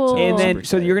so cool. And then, Super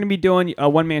so you're going to be doing a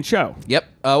one-man show. Yep.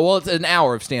 Well, it's an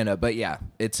hour of stand-up, but yeah,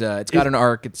 it's got an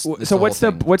arc. It's So the what's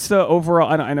whole the thing. what's the overall?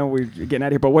 I know we're getting out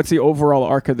of here, but what's the overall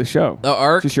arc of the show? The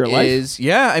arc Just your life? is,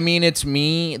 yeah, I mean, it's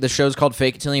me. The show's called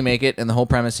Fake It Till You Make It, and the whole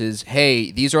premise is, hey,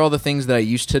 these are all the things that I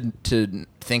used to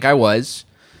think I was.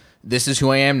 This is who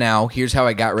I am now. Here's how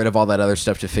I got rid of all that other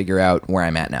stuff to figure out where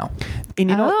I'm at now. And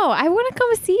you know, I want to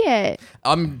come see it.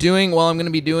 I'm going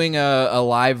to be doing a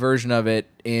live version of it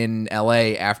in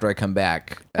LA after I come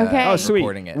back. Okay. oh sweet.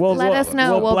 Recording it. Let us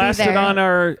know. We'll We'll be blast it there. on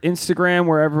our Instagram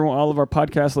where all of our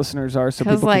podcast listeners are, so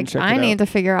Because, people like, can check I it need out. to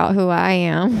figure out who I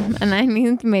am, and I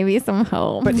need maybe some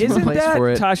help. But isn't place that for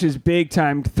it. Tasha's big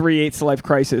time 3/8 life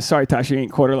crisis? Sorry, Tasha, you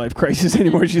ain't quarter life crisis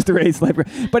anymore. She's 3/8 life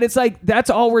crisis. But it's like that's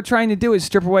all we're trying to do is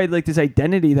strip away like this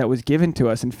identity that was given to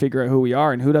us and figure out who we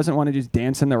are. And who doesn't want to just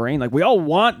dance in the rain? Like we all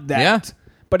want that. Yeah.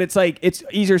 But it's like it's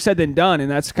easier said than done, and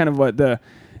that's kind of what the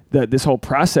this whole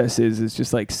process is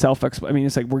just like I mean,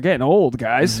 it's like we're getting old,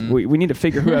 guys. We need to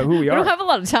figure out who we We are. don't have a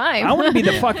lot of time. I want to be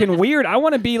the fucking weird. I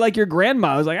want to be like your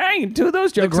grandma. I was like, I ain't do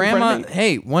those The jokes. in front grandma, of me.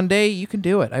 hey, one day you can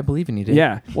do it. I believe in you, Dave.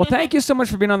 Yeah. Well, thank you so much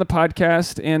for being on the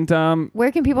podcast. And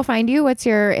Where can people find you? What's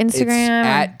your It's Instagram?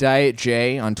 at Diet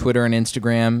J on Twitter and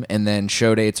Instagram, and then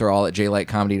show dates are all at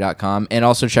jlightcomedy.com. And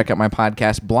also check out my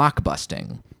podcast,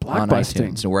 Blockbusting. On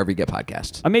Blockbusting. iTunes, and wherever you get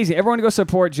podcasts. amazing. Everyone go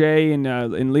support Jay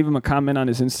and leave him a comment on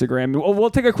his Instagram. We'll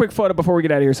take a quick photo before we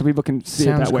get out of here so people can see it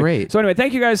Sounds that way. great. So anyway,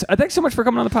 thank you guys. Thanks so much for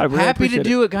coming on the pod. We really Happy to appreciate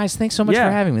do it, guys. Thanks so much Yeah.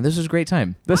 for having me. This was a great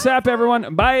time. The Sap,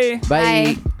 everyone. Bye.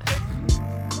 Bye.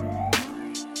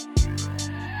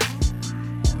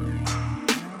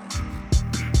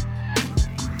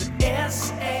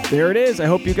 There it is. I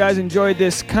hope you guys enjoyed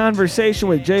this conversation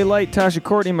with Jay Light, Tasha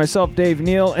Courtney, myself, Dave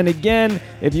Neal. And again,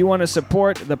 if you want to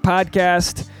support the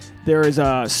podcast, there is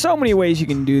so many ways you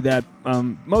can do that.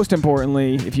 Most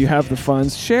importantly, if you have the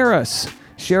funds, share us.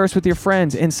 Share us with your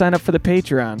friends and sign up for the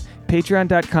Patreon.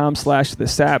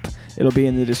 Patreon.com/thesap. It'll be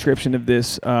in the description of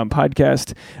this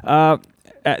podcast.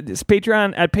 At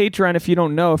Patreon, if you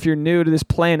don't know, if you're new to this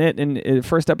planet and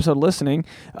first episode listening,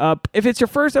 if it's your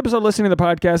first episode listening to the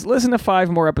podcast, listen to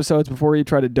 5 more episodes before you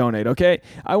try to donate, okay?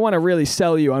 I want to really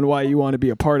sell you on why you want to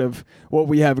be a part of what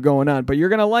we have going on, but you're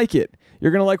going to like it. You're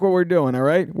going to like what we're doing, all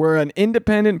right? We're an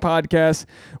independent podcast.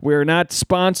 We're not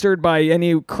sponsored by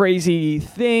any crazy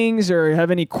things or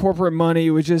have any corporate money. It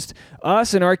was just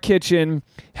us in our kitchen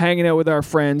hanging out with our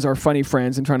friends, our funny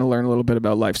friends, and trying to learn a little bit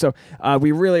about life. So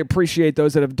we really appreciate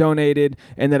those that have donated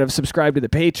and that have subscribed to the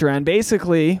Patreon.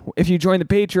 Basically, if you join the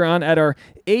Patreon at our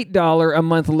 $8 a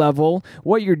month level,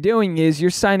 what you're doing is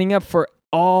you're signing up for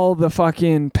all the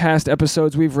fucking past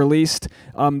episodes we've released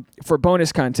for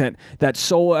bonus content. That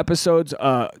solo episodes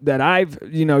that I've,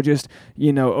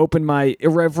 opened my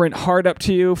irreverent heart up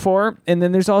to you for. And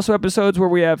then there's also episodes where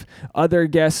we have other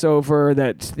guests over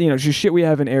that, just shit we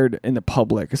haven't aired in the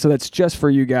public. So that's just for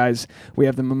you guys. We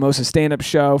have the Mimosa stand-up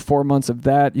show, 4 months of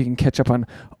that. You can catch up on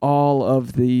all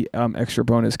of the extra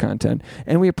bonus content.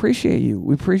 And we appreciate you.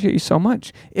 We appreciate you so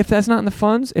much. If that's not in the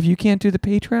funds, if you can't do the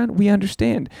Patreon, we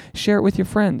understand. Share it with your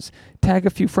friends. Tag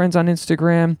a few friends on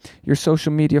Instagram, your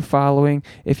social media following.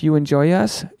 If you enjoy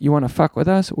us, you want to fuck with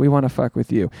us, we want to fuck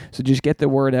with you. So just get the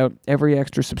word out. Every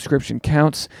extra subscription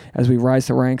counts as we rise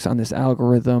the ranks on this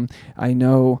algorithm. I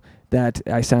know that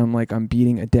I sound like I'm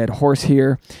beating a dead horse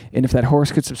here. And if that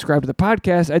horse could subscribe to the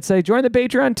podcast, I'd say join the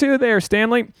Patreon too there,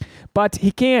 Stanley. But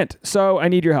he can't, so I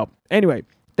need your help. Anyway,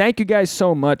 thank you guys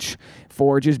so much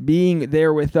for just being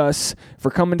there with us, for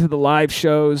coming to the live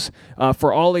shows,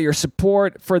 for all of your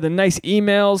support, for the nice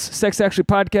emails,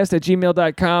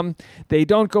 sexactuallypodcast@gmail.com. They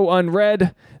don't go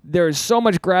unread. There's so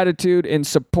much gratitude and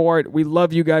support. We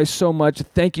love you guys so much.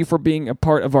 Thank you for being a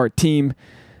part of our team.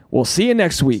 We'll see you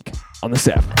next week on The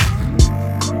Sap.